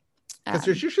 Because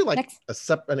there's usually like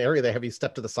an area they have you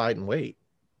step to the side and wait.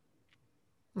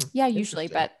 Yeah, usually.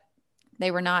 But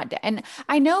they were not. And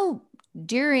I know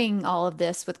during all of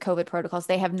this with COVID protocols,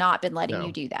 they have not been letting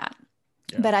you do that.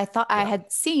 Yeah. But I thought I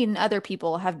had seen other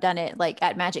people have done it like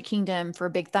at Magic Kingdom for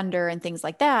Big Thunder and things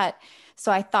like that.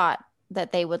 So I thought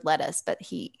that they would let us, but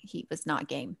he was not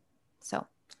game. So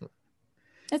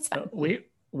it's fine.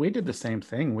 We did the same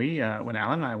thing. We when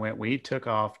Alan and I went, we took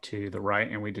off to the right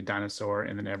and we did Dinosaur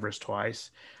and then Everest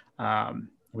twice.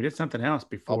 We did something else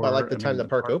before. By like the time the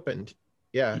park opened.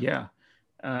 Yeah.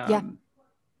 Yeah.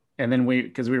 And then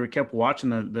because we kept watching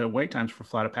the wait times for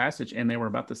Flight of Passage, and they were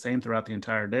about the same throughout the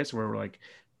entire day. So we were like,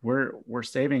 we're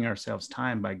saving ourselves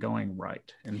time by going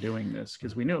right and doing this,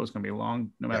 because we knew it was going to be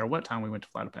long no matter what time we went to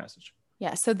Flight of Passage.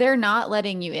 Yeah. So they're not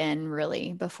letting you in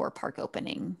really before park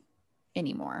opening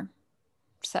anymore.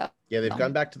 So yeah, they've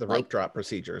gone back to the rope drop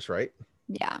procedures, right?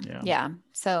 Yeah.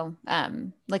 So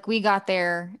like we got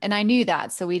there, and I knew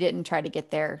that, so we didn't try to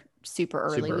get there super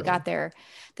early. We got there,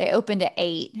 they opened at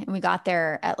 8 and we got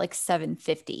there at like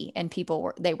 7:50, and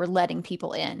they were letting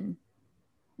people in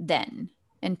then,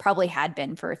 and probably had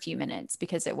been for a few minutes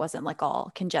because it wasn't like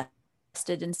all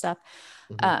congested and stuff.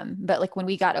 But like when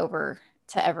we got over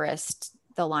to Everest,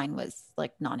 the line was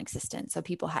like non-existent, so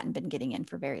people hadn't been getting in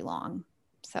for very long.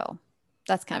 So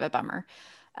that's kind of a bummer.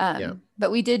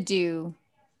 But we did do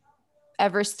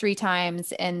Everest 3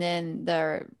 times, and then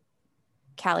the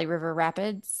Cali River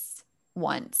Rapids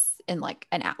once in like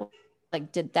an hour,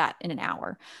 like did that in an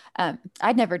hour.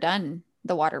 I'd never done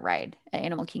the water ride at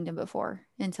Animal Kingdom before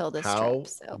until this trip.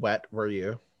 How wet were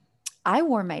you? I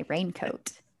wore my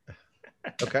raincoat.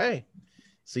 Okay.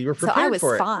 So you were prepared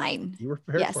for it. So I was fine. You were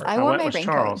prepared for it. I wore my raincoat.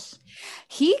 Charles?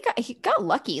 He got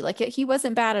lucky. Like he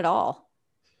wasn't bad at all.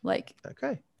 Like,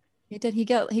 okay. He did. He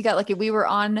got lucky. We were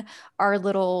on our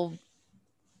little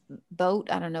boat.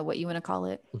 I don't know what you want to call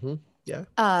it. Yeah.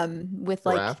 With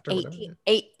like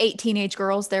 8 teenage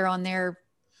girls there on their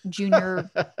junior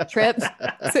trip.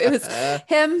 So it was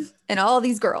him and all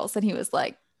these girls, and he was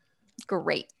like,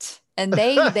 great. And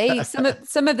they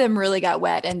some of them really got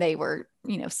wet, and they were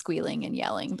squealing and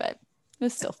yelling, but it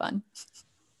was still fun.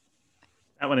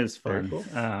 That one is Very fun.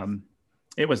 cool.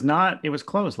 It was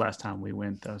closed last time we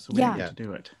went though, so we didn't get to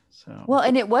do it. So Well,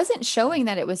 and it wasn't showing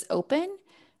that it was open,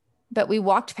 but we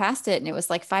walked past it and it was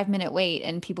like 5-minute wait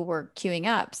and people were queuing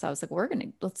up. So I was like,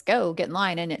 let's go get in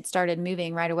line. And it started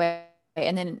moving right away.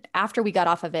 And then after we got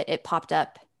off of it, it popped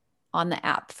up on the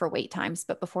app for wait times.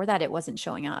 But before that, it wasn't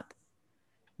showing up.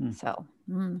 So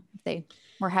they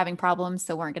were having problems,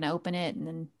 so weren't going to open it, and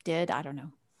then did. I don't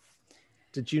know.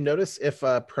 Did you notice if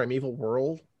Primeval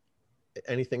World,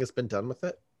 anything has been done with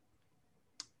it?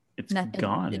 It's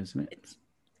gone, isn't it?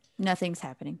 Nothing's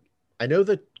happening. I know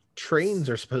the trains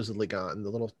are supposedly gone, the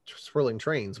little swirling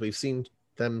trains. We've seen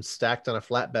them stacked on a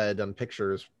flatbed on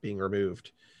pictures being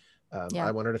removed.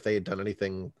 I wondered if they had done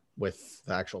anything with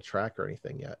the actual track or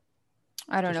anything yet.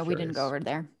 I don't know. We didn't go over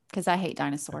there because I hate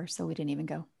dinosaurs, so we didn't even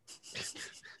go.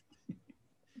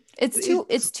 It's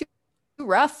too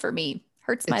rough for me.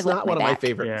 Hurts my. It's not one of my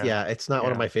favorite. Yeah, it's not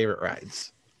one of my favorite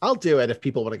rides. I'll do it if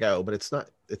people want to go, but it's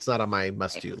not on my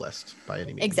must-do list by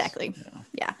any means. Exactly.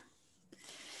 Yeah.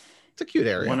 It's a cute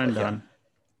area. One and done.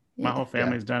 My whole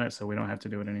family's done it, so we don't have to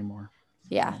do it anymore.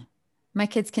 Yeah. My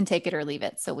kids can take it or leave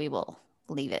it, so we will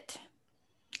leave it.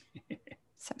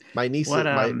 So. My niece,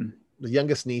 the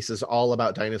youngest niece, is all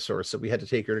about dinosaurs, so we had to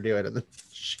take her to do it, and then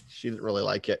she didn't really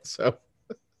like it. So,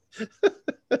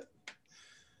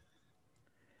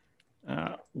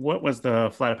 what was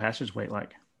the Flight of Passage wait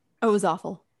like? Oh, it was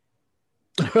awful.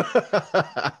 Okay.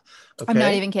 I'm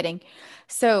not even kidding.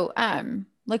 So,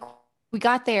 like we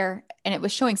got there and it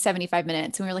was showing 75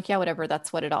 minutes, and we were like, yeah, whatever.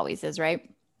 That's what it always is, right?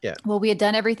 Yeah. Well, we had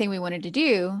done everything we wanted to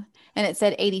do, and it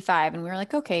said 85, and we were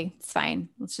like, okay, it's fine.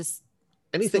 Let's just.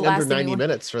 Anything under 90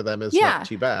 minutes for them is not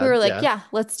too bad. We were like, yeah,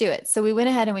 let's do it. So we went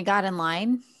ahead and we got in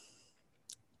line.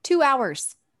 2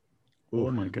 hours.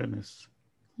 Oh my goodness.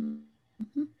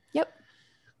 Mm-hmm. Yep.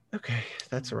 Okay.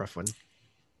 That's a rough one.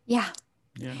 Yeah.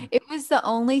 Yeah. It was the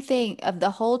only thing of the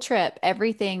whole trip.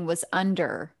 Everything was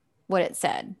under what it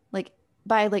said, like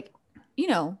by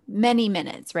many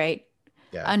minutes, right?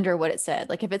 Yeah. Under what it said.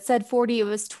 Like if it said 40, it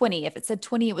was 20. If it said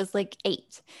 20, it was like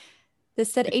 8.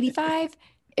 This said 85.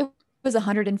 It was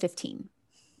 115.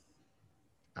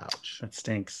 Ouch. That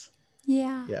stinks.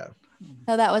 Yeah. Yeah.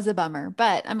 So that was a bummer,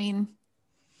 but I mean,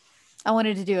 I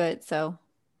wanted to do it. So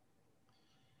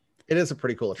it is a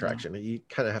pretty cool attraction. You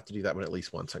kind of have to do that one at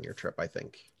least once on your trip, I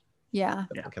think. Yeah.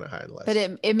 Kind of high on the list. But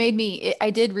it made me, I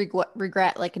did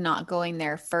regret like not going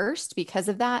there first because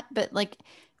of that. But like,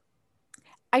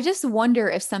 I just wonder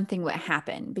if something would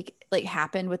happen,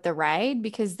 happened with the ride,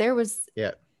 because there was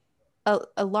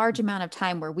a large amount of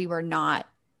time where we were not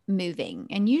moving.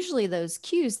 And usually those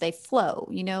queues, they flow,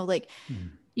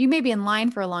 you may be in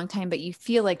line for a long time, but you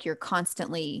feel like you're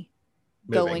constantly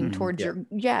going towards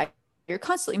you're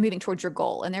constantly moving towards your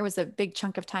goal. And there was a big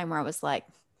chunk of time where I was like,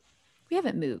 we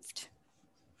haven't moved.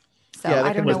 So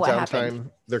I don't know what happened.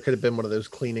 There could have been one of those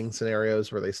cleaning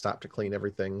scenarios where they stopped to clean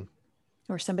everything.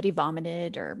 Or somebody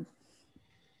vomited or,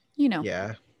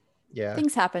 Yeah.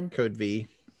 Things happen. Code V.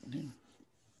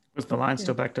 Was the line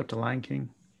still backed up to Lion King?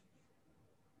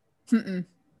 Mm-mm.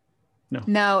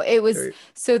 No, it was.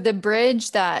 So the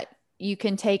bridge that you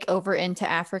can take over into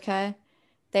Africa,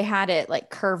 they had it like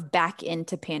curve back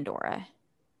into Pandora.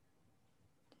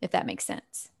 If that makes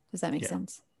sense. Does that make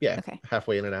sense? Yeah. Okay.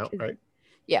 Halfway in and out, right?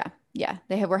 Yeah. Yeah.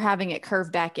 They were having it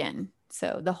curve back in.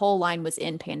 So the whole line was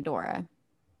in Pandora.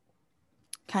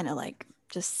 Kind of like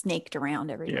just snaked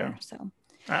around everywhere. Yeah. So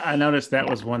I noticed that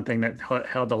was one thing that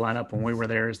held the line up when we were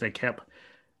there, is they kept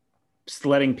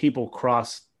letting people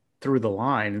cross through the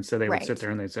line. And so they would sit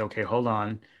there and they'd say, okay, hold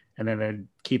on. And then they'd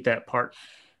keep that part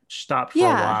stopped for a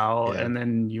while. And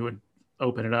then you would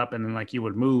open it up, and then you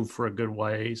would move for a good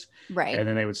ways. Right. And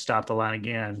then they would stop the line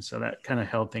again. So that kind of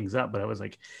held things up. But I was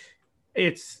like,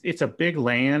 it's a big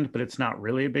land, but it's not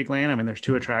really a big land. I mean, there's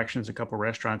 2 attractions, a couple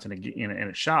restaurants, and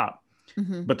a shop.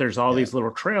 Mm-hmm. But there's all these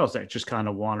little trails that just kind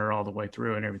of wander all the way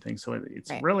through and everything. So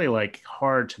it's really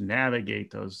hard to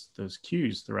navigate those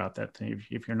queues throughout that thing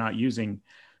if you're not using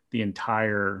the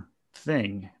entire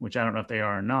thing, which I don't know if they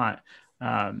are or not.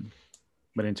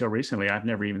 But until recently, I've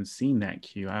never even seen that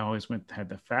queue. I always had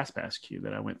the fast pass queue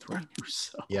that I went through.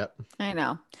 So. Yep. I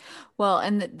know. Well,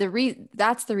 and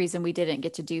that's the reason we didn't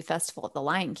get to do Festival of the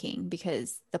Lion King,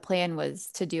 because the plan was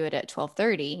to do it at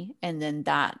 12:30, and then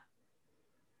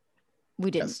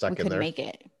we couldn't make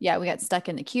it. Yeah, we got stuck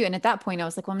in the queue. And at that point I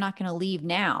was like, well, I'm not going to leave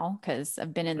now because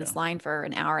I've been in this line for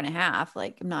an hour and a half.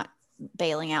 Like, I'm not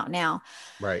bailing out now.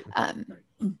 Right.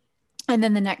 And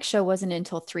then the next show wasn't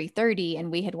until 3:30,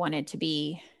 and we had wanted to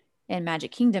be in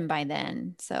Magic Kingdom by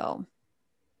then. So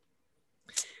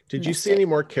Did you see any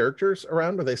more characters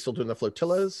around? Are they still doing the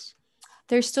flotillas?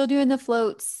 They're still doing the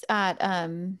floats at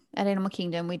Animal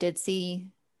Kingdom. We did see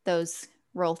those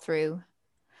roll through.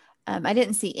 I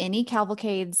didn't see any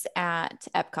cavalcades at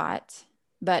Epcot,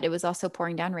 but it was also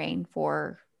pouring down rain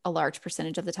for a large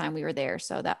percentage of the time we were there.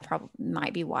 So that probably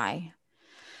might be why.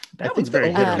 That one's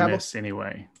very hit or miss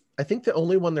anyway. I think the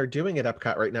only one they're doing at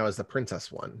Epcot right now is the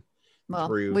Princess one. Well,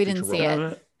 we didn't see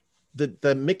it.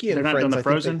 The Mickey and they're not Friends, doing the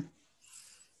Frozen?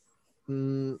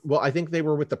 Well, I think they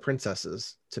were with the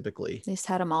princesses typically. They just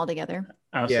had them all together.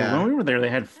 So when we were there, they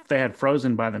had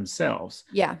Frozen by themselves.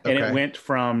 Yeah, and it went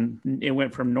from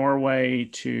Norway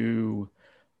to,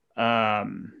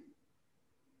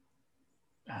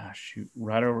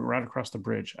 right across the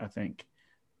bridge, I think,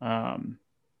 and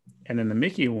then the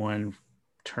Mickey one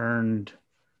turned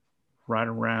right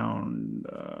around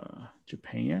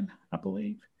Japan, I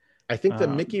believe. I think the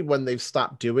Mickey one they've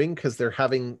stopped doing because they're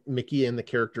having Mickey and the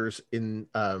characters in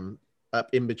up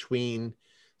in between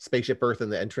Spaceship Earth and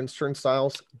the entrance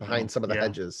turnstiles behind some of the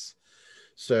hedges.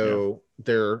 So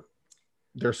they're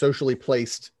socially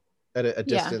placed at a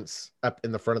distance up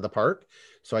in the front of the park.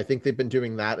 So I think they've been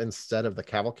doing that instead of the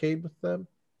cavalcade with them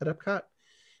at Epcot.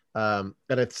 And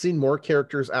I've seen more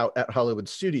characters out at Hollywood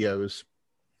Studios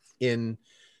in,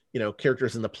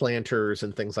 characters in the planters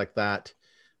and things like that.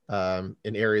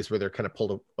 In areas where they're kind of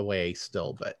pulled away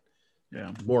still, but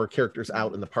more characters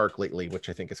out in the park lately, which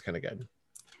I think is kind of good.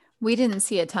 We didn't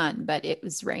see a ton, but it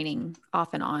was raining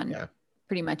off and on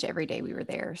pretty much every day we were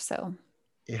there. So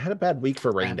it had a bad week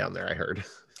for rain down there, I heard.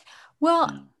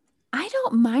 Well, I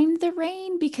don't mind the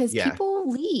rain because people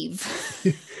leave.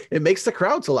 It makes the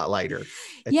crowds a lot lighter.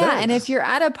 It does. And if you're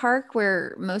at a park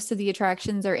where most of the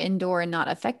attractions are indoor and not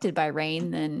affected by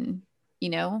rain, then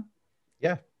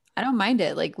I don't mind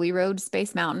it. Like we rode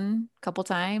Space Mountain a couple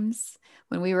times.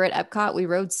 When we were at Epcot, we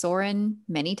rode Soarin'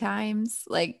 many times.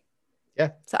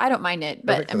 So I don't mind it.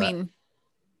 But I mean,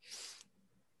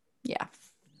 I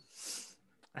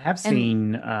have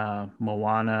seen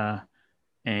Moana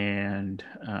and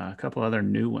a couple other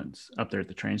new ones up there at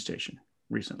the train station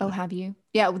recently. Oh, have you?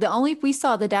 Yeah. We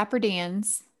saw the Dapper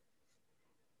Dans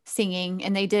singing,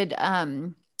 and they did,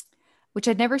 which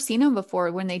I'd never seen them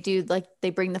before, when they do, they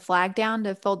bring the flag down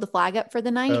to fold the flag up for the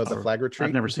night. Oh, the flag retreat.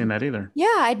 I've never seen that either.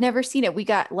 Yeah, I'd never seen it. We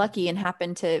got lucky and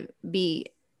happened to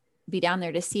be down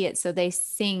there to see it. So they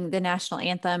sing the national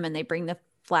anthem and they bring the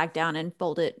flag down and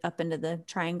fold it up into the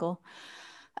triangle.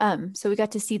 So we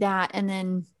got to see that. And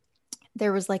then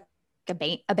there was a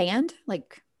band,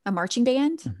 like a marching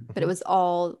band, but it was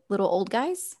all little old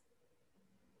guys.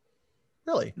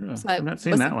 Really? Yeah, so I've not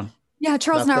seen that one. Yeah,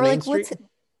 Charles and I were like, what's it?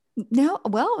 No,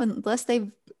 well, unless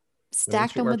they've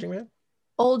stacked them with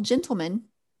old gentlemen,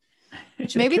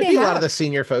 which maybe they have. A lot of the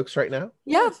senior folks right now.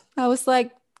 Yeah, I was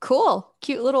like, cool,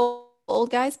 cute little old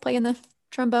guys playing the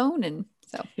trombone, and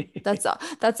so that's all.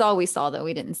 That's all we saw, though.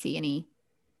 We didn't see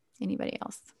anybody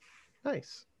else.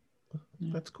 Nice,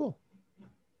 that's cool.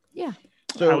 Yeah.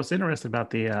 So I was interested about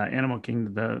the Animal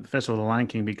Kingdom, the Festival of the Lion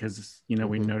King, because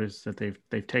we noticed that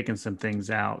they've taken some things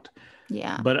out.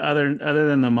 Yeah. But other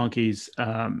than the monkeys,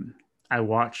 I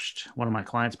watched, one of my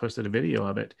clients posted a video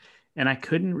of it, and I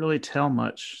couldn't really tell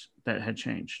much that had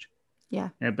changed. Yeah.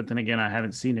 But then again, I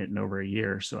haven't seen it in over a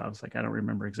year, so I was like, I don't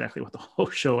remember exactly what the whole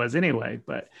show was anyway.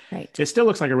 But it still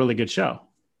looks like a really good show.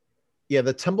 Yeah,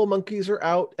 the tumble monkeys are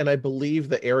out, and I believe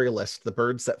the aerialist, the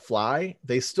birds that fly,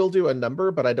 they still do a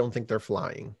number, but I don't think they're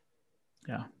flying.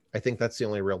 Yeah. I think that's the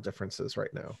only real differences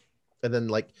right now. And then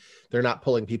they're not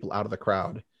pulling people out of the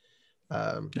crowd.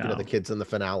 The kids in the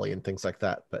finale and things like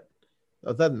that. But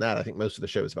other than that, I think most of the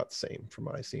show is about the same from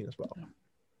what I've seen as well. Yeah.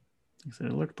 So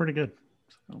it looked pretty good.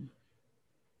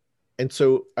 And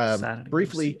so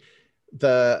briefly,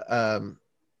 the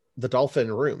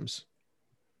dolphin rooms.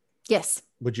 Yes.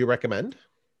 Would you recommend?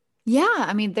 Yeah.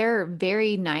 I mean, they're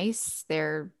very nice.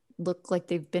 Look like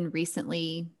they've been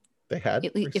recently. They had,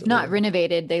 if not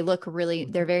renovated, they look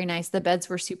they're very nice. The beds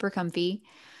were super comfy.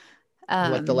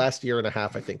 Like the last year and a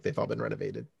half, I think they've all been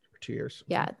renovated for 2 years.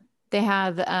 Yeah. They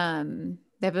have a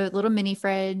little mini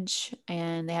fridge,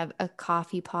 and they have a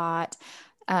coffee pot.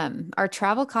 Our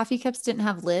travel coffee cups didn't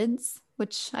have lids,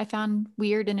 which I found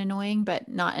weird and annoying, but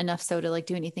not enough so to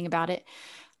do anything about it.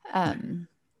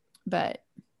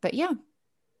 But yeah,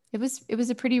 it was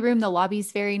a pretty room. The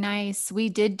lobby's very nice. We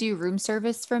did do room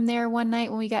service from there one night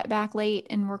when we got back late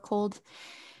and were cold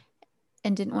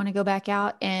and didn't want to go back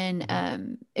out.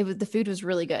 And the food was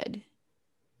really good.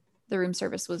 The room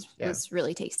service was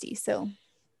really tasty. So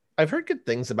I've heard good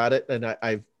things about it, and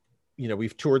I've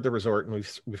we've toured the resort and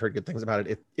we've heard good things about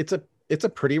it. It's a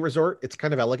pretty resort. It's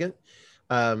kind of elegant.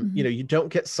 You know, you don't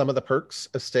get some of the perks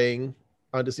of staying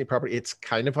on Disney property. It's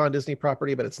kind of on Disney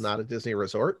property, but it's not a Disney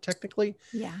resort technically.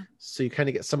 Yeah. So you kind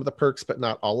of get some of the perks, but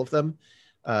not all of them.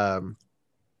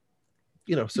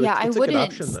 You know, so Yeah, it's I a good wouldn't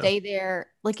option stay there.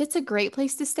 Like, it's a great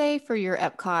place to stay for your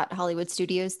Epcot Hollywood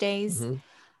Studios days. though.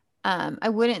 I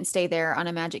wouldn't stay there on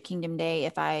a Magic Kingdom day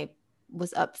if I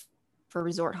was up for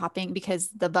resort hopping, because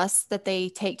the bus that they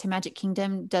take to Magic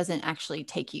Kingdom doesn't actually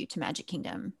take you to Magic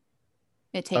Kingdom.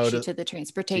 It takes you to the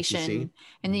transportation, TTC?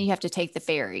 and then you have to take the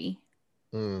ferry.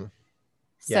 Yeah.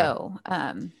 So,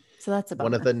 so that's a bummer.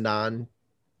 One of the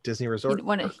non-Disney resort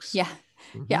perks. Yeah.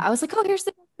 Yeah. I was like, oh, here's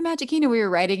the Magic Kingdom. We were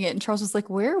writing it, and Charles was like,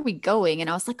 where are we going? And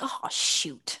I was like, oh,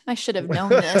 shoot. I should have known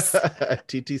this.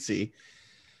 TTC.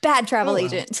 Bad travel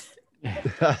agent.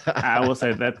 I will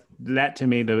say that to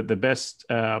me, the best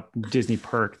Disney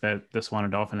perk that the Swan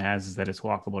and Dolphin has is that it's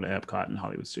walkable to Epcot and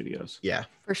Hollywood Studios. Yeah.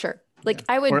 For sure. Like,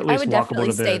 I would walkable definitely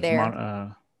to stay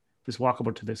there. Just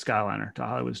walkable to the Skyliner, to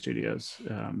Hollywood Studios.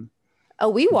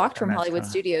 We walked from Hollywood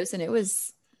Studios, and it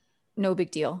was no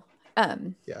big deal.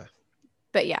 Yeah.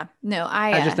 But yeah, no,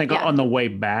 I just think on the way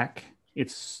back,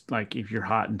 it's like if you're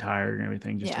hot and tired and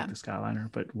everything, just take the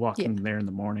Skyliner. But walking there in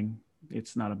the morning,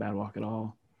 it's not a bad walk at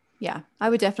all. Yeah, I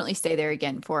would definitely stay there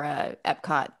again for a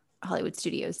Epcot Hollywood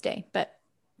Studios day. But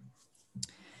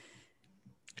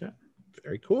okay,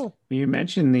 very cool. You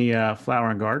mentioned the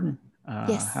Flower and Garden.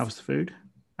 Yes. How was the food?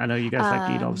 I know you guys like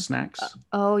to eat all the snacks.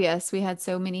 Oh yes, we had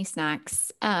so many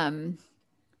snacks. Trying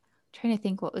to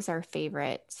think what was our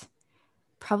favorite.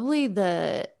 Probably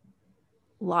the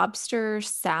lobster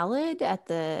salad at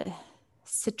the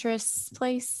citrus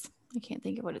place. I can't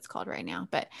think of what it's called right now,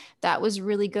 but that was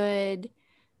really good.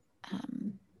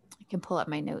 I can pull up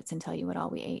my notes and tell you what all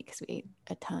we ate, because we ate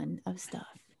a ton of stuff.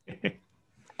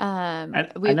 I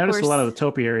noticed a lot of the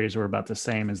topiaries were about the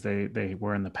same as they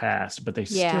were in the past, but they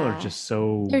still are just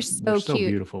they're so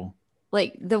beautiful.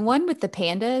 Like the one with the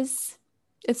pandas,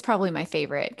 it's probably my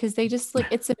favorite, because they just look,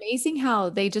 it's amazing how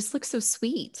they just look so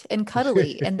sweet and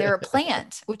cuddly, and they're a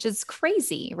plant, which is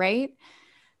crazy, right?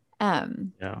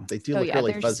 They do look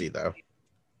really fuzzy though.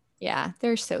 Yeah,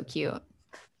 they're so cute.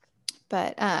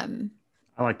 But I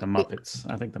like the Muppets.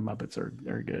 I think the Muppets are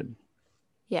good.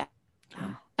 Yeah.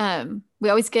 We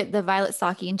always get the violet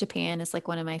sake in Japan. It's like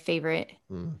one of my favorite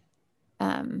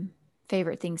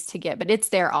favorite things to get, but it's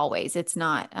there always. It's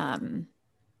not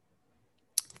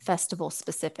festival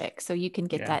specific, so you can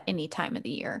get that any time of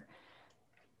the year.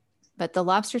 But the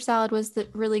lobster salad was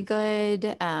really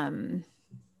good.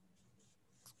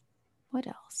 What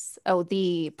else? Oh,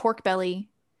 the pork belly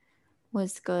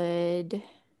was good.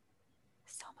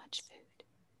 So much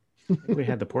food. We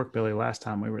had the pork belly last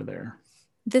time we were there.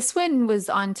 This one was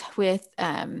with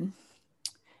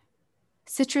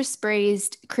citrus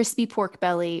braised crispy pork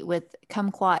belly with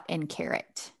kumquat and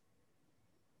carrot,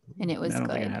 and it was good. I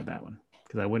don't think I had that one,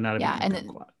 because I would not have eaten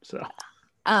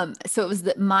kumquat. So it was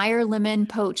the Meyer lemon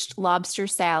poached lobster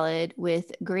salad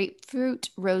with grapefruit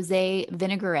rosé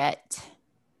vinaigrette,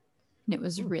 and it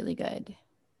was really good.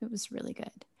 It was really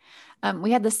good.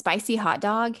 We had the spicy hot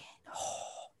dog. Oh,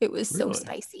 it was so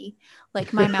spicy.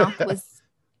 Like my mouth was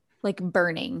like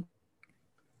burning.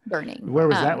 Where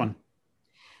was that one?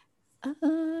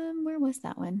 Where was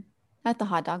that one? At the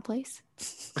hot dog place.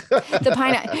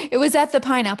 It was at the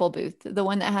pineapple booth, the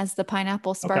one that has the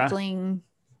pineapple sparkling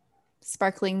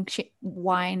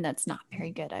wine. That's not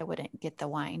very good. I wouldn't get the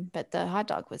wine, but the hot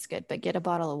dog was good. But get a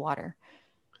bottle of water.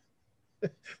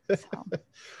 So.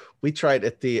 We tried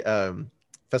at the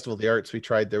Festival of the Arts.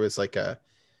 There was like a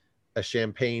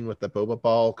champagne with the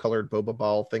colored boba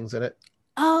ball things in it.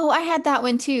 Oh, I had that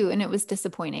one too, and it was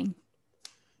disappointing.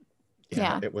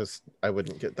 Yeah. It was. I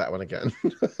wouldn't get that one again.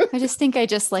 I just think I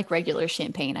just like regular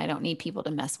champagne. I don't need people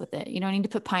to mess with it. You don't need to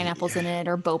put pineapples in it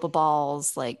or boba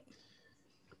balls. But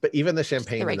even the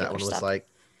champagne in that one was like,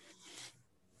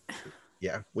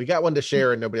 we got one to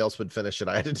share and nobody else would finish it.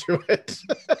 I had to do it.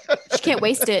 You can't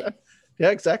waste it. Yeah,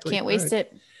 exactly. Can't waste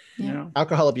it. Yeah.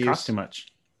 Alcohol abuse. Costs too much.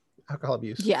 Alcohol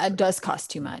abuse. Yeah, it does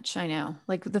cost too much. I know.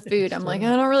 Like the food, I'm like,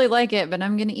 I don't really like it, but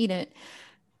I'm gonna eat it.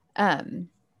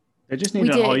 They just need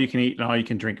an all you can eat and all you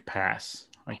can drink pass.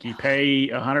 Like you pay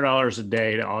 $100 a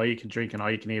day to all you can drink and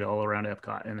all you can eat all around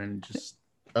Epcot, and then just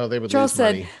they would Charles lose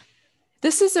money. said,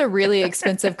 this is a really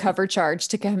expensive cover charge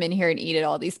to come in here and eat at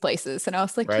all these places. And I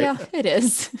was like, yeah, it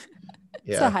is.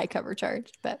 It's a high cover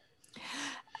charge. But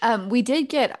we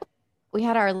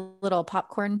had our little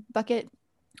popcorn bucket,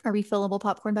 our refillable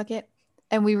popcorn bucket,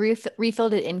 and we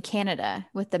refilled it in Canada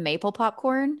with the maple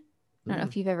popcorn. I don't know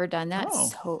if you've ever done that.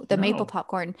 Maple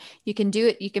popcorn, you can do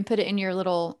it. You can put it in your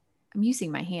little I'm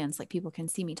using my hands like people can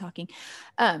see me talking.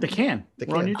 They can.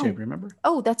 We're on YouTube, remember?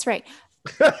 Oh, that's right.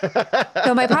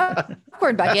 So my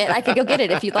popcorn bucket, I could go get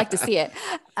it if you'd like to see it.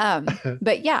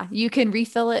 But yeah, you can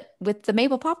refill it with the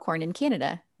maple popcorn in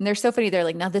Canada. And they're so funny. They're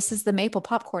like, now this is the maple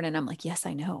popcorn. And I'm like, yes,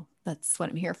 I know. That's what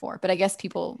I'm here for. But I guess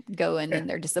people go in and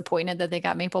they're disappointed that they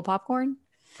got maple popcorn.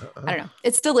 I don't know.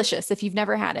 It's delicious. If you've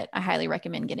never had it, I highly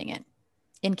recommend getting it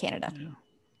in Canada. Yeah.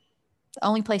 It's the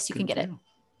only place you can get it.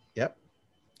 Yep.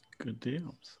 Good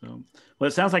deal. So, well,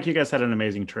 it sounds like you guys had an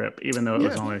amazing trip, even though it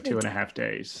was only 2.5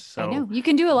 days. So I know you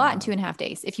can do a lot in 2.5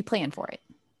 days if you plan for it.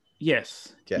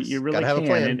 Yes, you really have can. A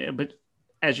plan. But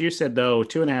as you said, though,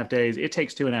 2.5 days, it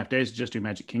takes 2.5 days to just do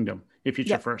Magic Kingdom if it's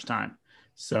your first time.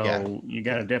 So you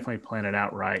got to definitely plan it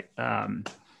out right.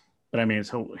 But I mean,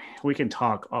 so we can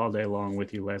talk all day long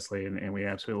with you, Leslie, and we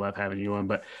absolutely love having you on.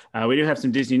 But we do have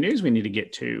some Disney news we need to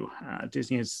get to.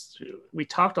 We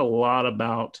talked a lot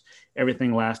about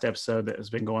everything last episode that has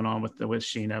been going on with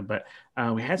Sheena, but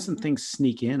we had some things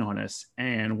sneak in on us.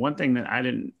 And one thing that I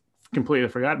didn't completely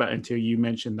forgot about until you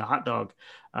mentioned the hot dog,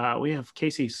 we have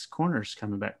Casey's Corners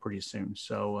coming back pretty soon.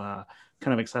 So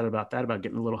kind of excited about that, about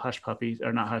getting the little hush puppies,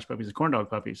 or not hush puppies, the corn dog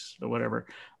puppies or whatever.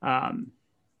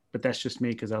 But that's just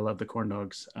me because I love the corn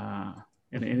dogs.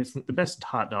 And it's the best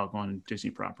hot dog on Disney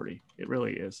property. It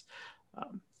really is.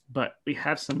 But we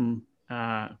have some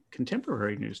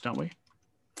contemporary news, don't we?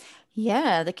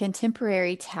 Yeah, the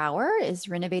Contemporary Tower is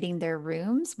renovating their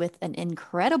rooms with an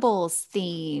Incredibles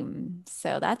theme.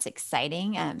 So that's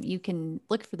exciting. You can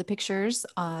look for the pictures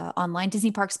online.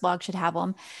 Disney Parks blog should have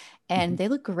them. And they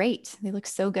look great. They look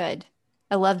so good.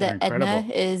 I love that Edna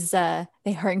is, they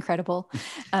are incredible.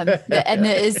 That Edna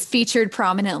is featured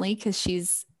prominently because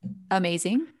she's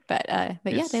amazing. But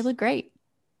yeah, they look great.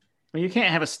 Well, you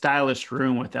can't have a stylish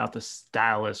room without the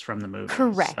stylist from the movie.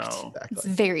 Correct. So, it's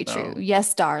very true.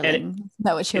 Yes, darling. Is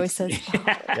that what she always says?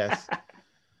 Yes.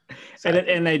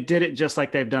 And they did it just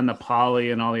like they've done the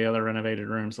Poly and all the other renovated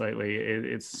rooms lately.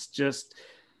 It's just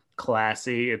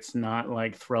classy. It's not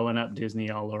like throwing up Disney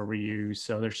all over you.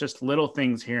 So there's just little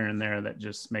things here and there that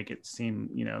just make it seem,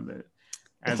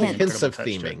 hints of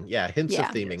theming. Hints of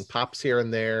theming. Pops here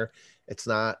and there. It's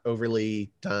not overly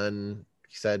done.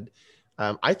 He said,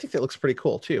 I think that looks pretty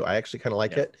cool too. I actually kind of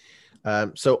like it.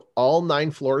 So all 9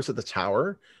 floors of the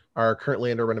tower are currently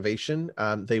under renovation.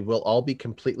 They will all be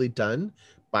completely done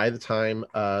by the time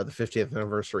the 50th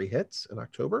anniversary hits in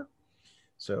October.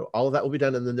 So all of that will be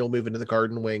done, and then they'll move into the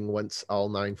garden wing once all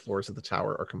 9 floors of the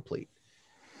tower are complete.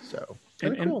 So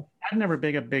cool. I've never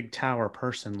been a big tower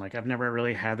person. Like I've never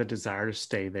really had the desire to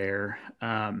stay there.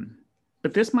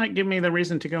 But this might give me the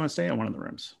reason to go and stay in one of the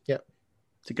rooms. Yep.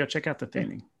 To go check out the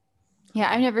theming. Yeah,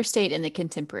 I've never stayed in the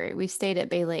Contemporary. We've stayed at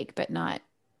Bay Lake, but not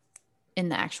in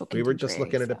the actual Contemporary. We were just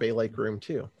looking at a Bay Lake room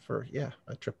too for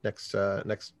a trip next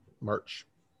March.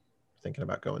 Thinking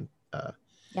about going.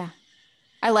 Yeah,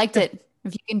 I liked it.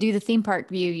 If you can do the theme park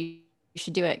view, you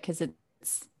should do it because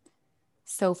it's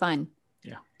so fun.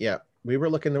 Yeah. Yeah. We were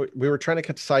trying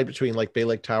to decide between like Bay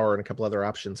Lake Tower and a couple other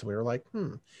options. And we were like,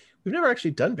 we've never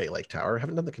actually done Bay Lake Tower.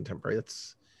 Haven't done the Contemporary.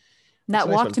 That nice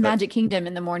walk to Magic Kingdom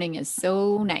in the morning is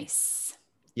so nice.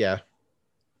 Yeah.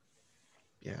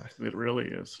 Yeah. It really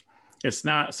is. It's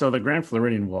not. So the Grand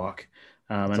Floridian walk,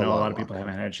 I know a lot of people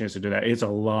haven't had a chance to do that. It's a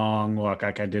long walk.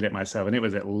 Like I did it myself and it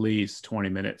was at least 20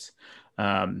 minutes.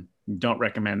 Don't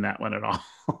recommend that one at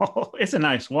all. It's a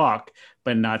nice walk,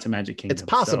 but not to Magic Kingdom. It's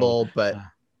possible, but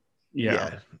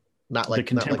not like the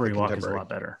Contemporary walk is a lot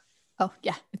better. Oh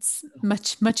yeah, it's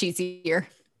much easier.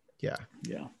 Yeah.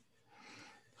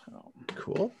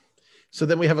 Cool. So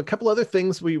then we have a couple other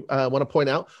things we want to point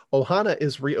out. Ohana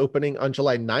is reopening on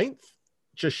July 9th,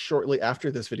 just shortly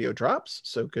after this video drops.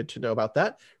 So good to know about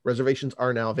that. Reservations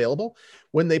are now available.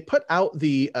 When they put out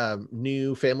the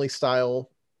new family style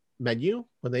menu,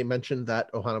 when they mentioned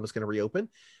that Ohana was going to reopen,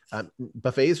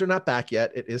 buffets are not back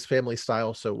yet. It is family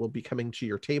style, so it will be coming to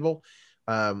your table.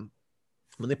 When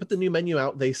they put the new menu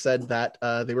out, they said that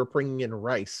they were bringing in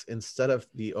rice instead of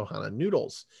the Ohana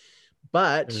noodles.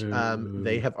 But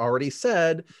they have already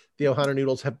said the Ohana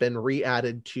noodles have been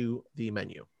re-added to the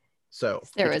menu. So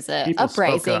there was an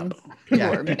uprising.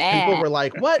 People were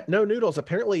like, what? No noodles.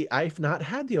 Apparently, I've not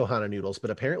had the Ohana noodles,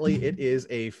 but apparently it is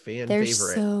a fan They're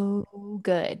favorite. So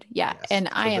good. Yeah. Yes. And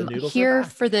so I am here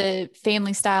for the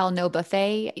family style no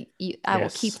buffet. I will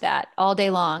keep that all day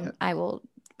long. Yeah. I will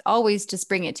always just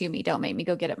bring it to me. Don't make me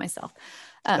go get it myself.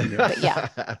 But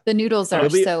yeah, the noodles are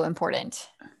so important.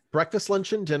 Breakfast,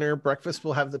 lunch, and dinner. Breakfast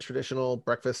will have the traditional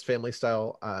breakfast family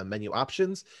style menu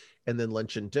options, and then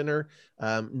lunch and dinner.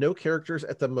 No characters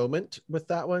at the moment with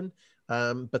that one,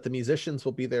 but the musicians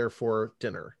will be there for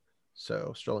dinner.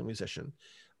 So strolling musician.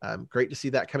 Great to see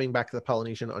that coming back to the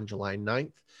Polynesian on July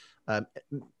 9th.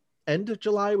 End of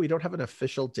July, we don't have an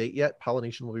official date yet.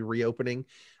 Polynesian will be reopening.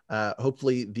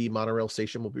 Hopefully the monorail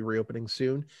station will be reopening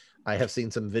soon. I have seen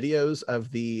some videos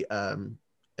of the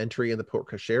entry in the port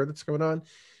cochere that's going on.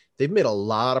 They've made a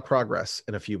lot of progress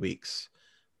in a few weeks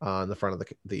on the front of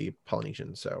the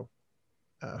Polynesian. So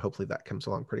hopefully that comes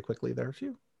along pretty quickly there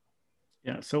too.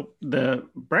 Yeah. So the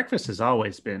breakfast has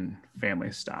always been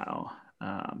family style.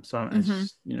 So I'm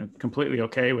just, completely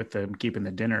okay with them keeping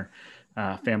the dinner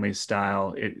family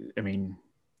style.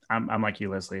 I'm like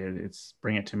you, Leslie. It's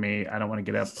bring it to me. I don't want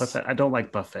to get up. Plus, I don't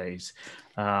like buffets.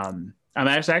 I'm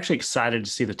actually excited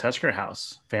to see the Tusker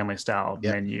House family style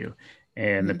menu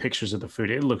and the pictures of the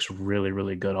food. It looks really,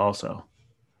 really good also.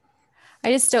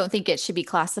 I just don't think it should be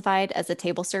classified as a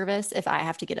table service if I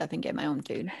have to get up and get my own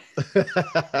food.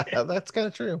 That's kind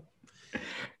of true.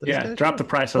 Drop the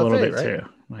price a little bit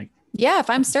too. Yeah, if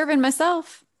I'm serving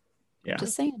myself. Yeah.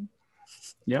 Just saying.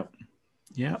 Yep.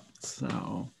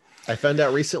 So I found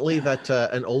out recently that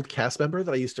an old cast member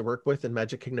that I used to work with in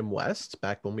Magic Kingdom West,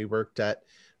 back when we worked at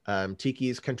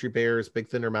Tiki's, Country Bears, Big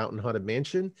Thunder Mountain Haunted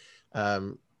Mansion,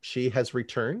 she has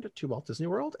returned to Walt Disney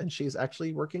World, and she's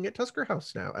actually working at Tusker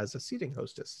House now as a seating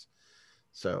hostess.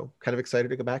 So kind of excited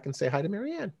to go back and say hi to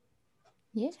Marianne.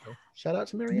 Yeah. So, shout out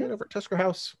to Marianne over at Tusker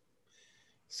House.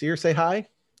 See her, say hi.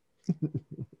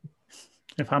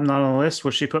 If I'm not on the list, will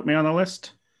she put me on the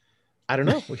list? I don't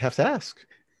know. We have to ask.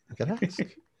 We gotta ask.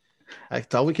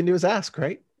 That's all we can do is ask,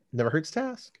 right? Never hurts to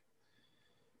ask.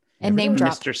 And name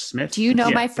drop. Mr. Smith. Do you know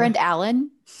my friend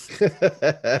Alan?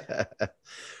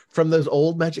 From those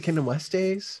old Magic Kingdom West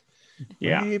days?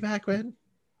 Yeah. Way back when?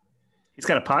 He's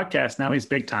got a podcast now. He's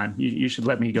big time. You should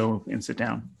let me go and sit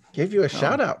down. Gave you a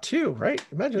shout out too, right?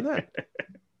 Imagine that.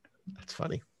 That's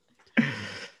funny.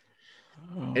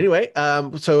 Anyway,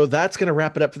 so that's going to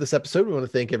wrap it up for this episode. We want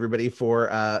to thank everybody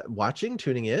for watching,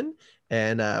 tuning in,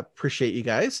 and appreciate you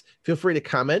guys. Feel free to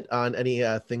comment on any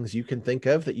things you can think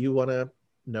of that you want to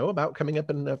know about coming up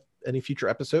in any future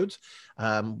episodes.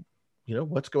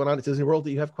 What's going on at Disney World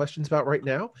that you have questions about right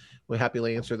now. We'll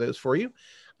happily answer those for you.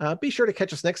 Be sure to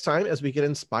catch us next time as we get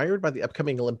inspired by the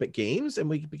upcoming Olympic Games, and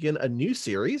we begin a new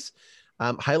series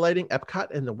highlighting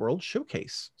Epcot and the World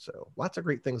Showcase. So lots of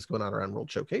great things going on around World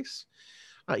Showcase.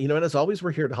 And as always,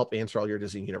 we're here to help answer all your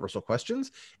Disney Universal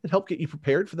questions and help get you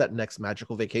prepared for that next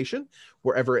magical vacation,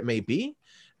 wherever it may be.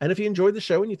 And if you enjoyed the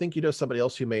show and you think you know somebody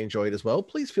else who may enjoy it as well,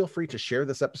 please feel free to share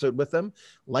this episode with them,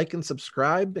 like and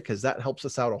subscribe, because that helps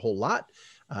us out a whole lot.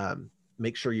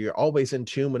 Make sure you're always in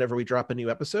tune whenever we drop a new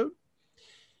episode.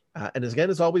 And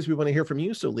as always, we want to hear from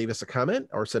you. So leave us a comment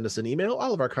or send us an email.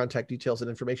 All of our contact details and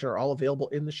information are all available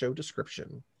in the show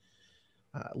description.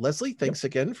 Leslie, thanks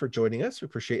again for joining us. We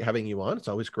appreciate having you on. It's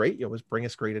always great. You always bring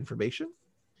us great information.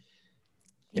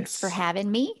 Thanks for having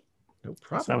me. No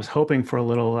problem. So I was hoping for a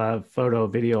little photo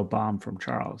video bomb from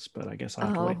Charles, but I guess I'll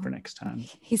have to wait for next time.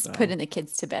 He's putting the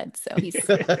kids to bed, so he's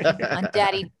on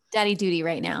daddy duty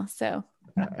right now. So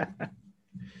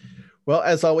well,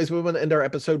 as always, we want to end our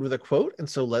episode with a quote. And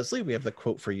so, Leslie, we have the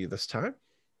quote for you this time.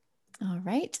 All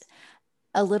right.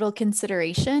 A little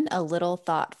consideration, a little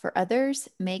thought for others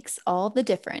makes all the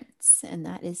difference. And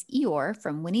that is Eeyore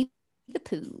from Winnie the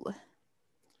Pooh.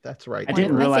 That's right. I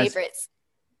didn't realize. Favorites.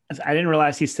 I didn't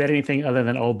realize he said anything other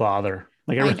than "oh bother."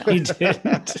 Like I really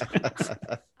didn't.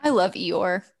 I love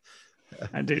Eeyore.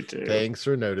 I do too. Thanks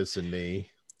for noticing me.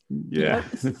 Yeah,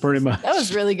 pretty much. That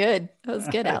was really good. That was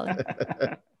good, Alan.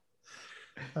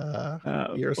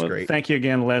 Yours great. Thank you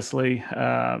again, Leslie.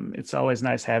 It's always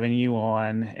nice having you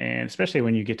on, and especially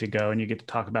when you get to go and you get to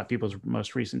talk about people's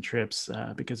most recent trips,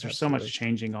 because there's so much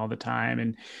changing all the time.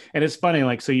 And it's funny,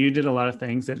 like, so you did a lot of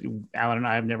things that Alan and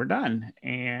I have never done,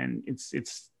 and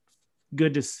it's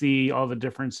good to see all the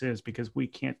differences, because we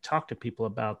can't talk to people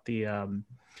about the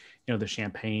the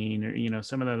champagne or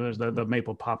some of the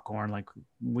maple popcorn, like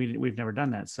we've never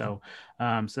done that. So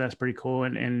that's pretty cool.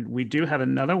 And we do have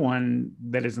another one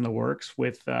that is in the works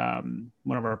with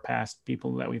one of our past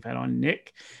people that we've had on,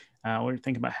 Nick. We're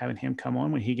thinking about having him come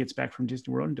on when he gets back from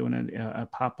Disney World and doing a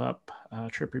pop-up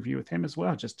trip review with him as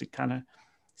well, just to kind of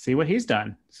see what he's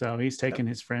done. So he's taken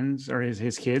his friends or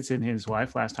his kids and his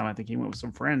wife. Last time I think he went with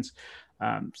some friends.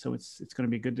 So it's going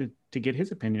to be good to get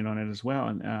his opinion on it as well.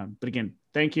 And but again,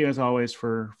 thank you as always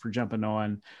for jumping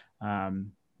on.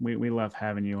 We love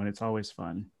having you, and it's always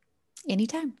fun.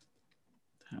 Anytime.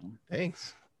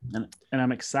 Thanks. And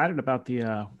I'm excited about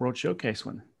the World Showcase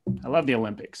one. I love the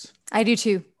Olympics. I do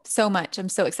too, so much. I'm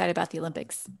so excited about the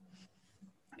Olympics.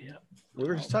 Yeah, we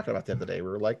were just talking about the other day. We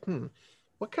were like,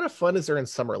 what kind of fun is there in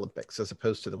Summer Olympics as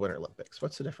opposed to the Winter Olympics?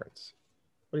 What's the difference?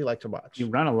 What do you like to watch? You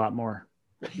run a lot more.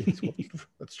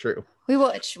 That's true. We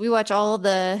watch all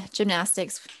the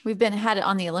gymnastics. We've had it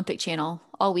on the Olympic channel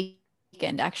all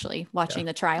weekend, actually, watching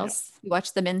the trials. We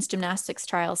watched the men's gymnastics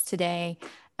trials today.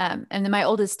 And then my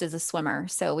oldest is a swimmer,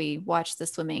 so we watched the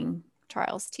swimming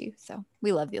trials too. So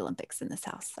we love the Olympics in this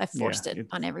house. I've forced it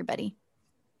on everybody.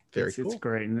 Very cool. It's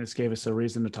great. And this gave us a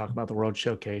reason to talk about the World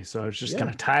Showcase. So I was just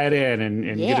going to tie it in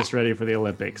and get us ready for the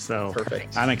Olympics. So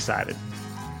perfect. I'm excited.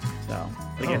 So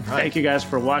again, thank you guys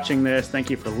for watching this. Thank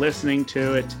you for listening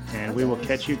to it. And we will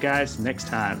catch you guys next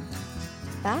time.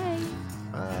 Bye.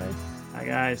 Bye. Bye,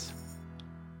 guys.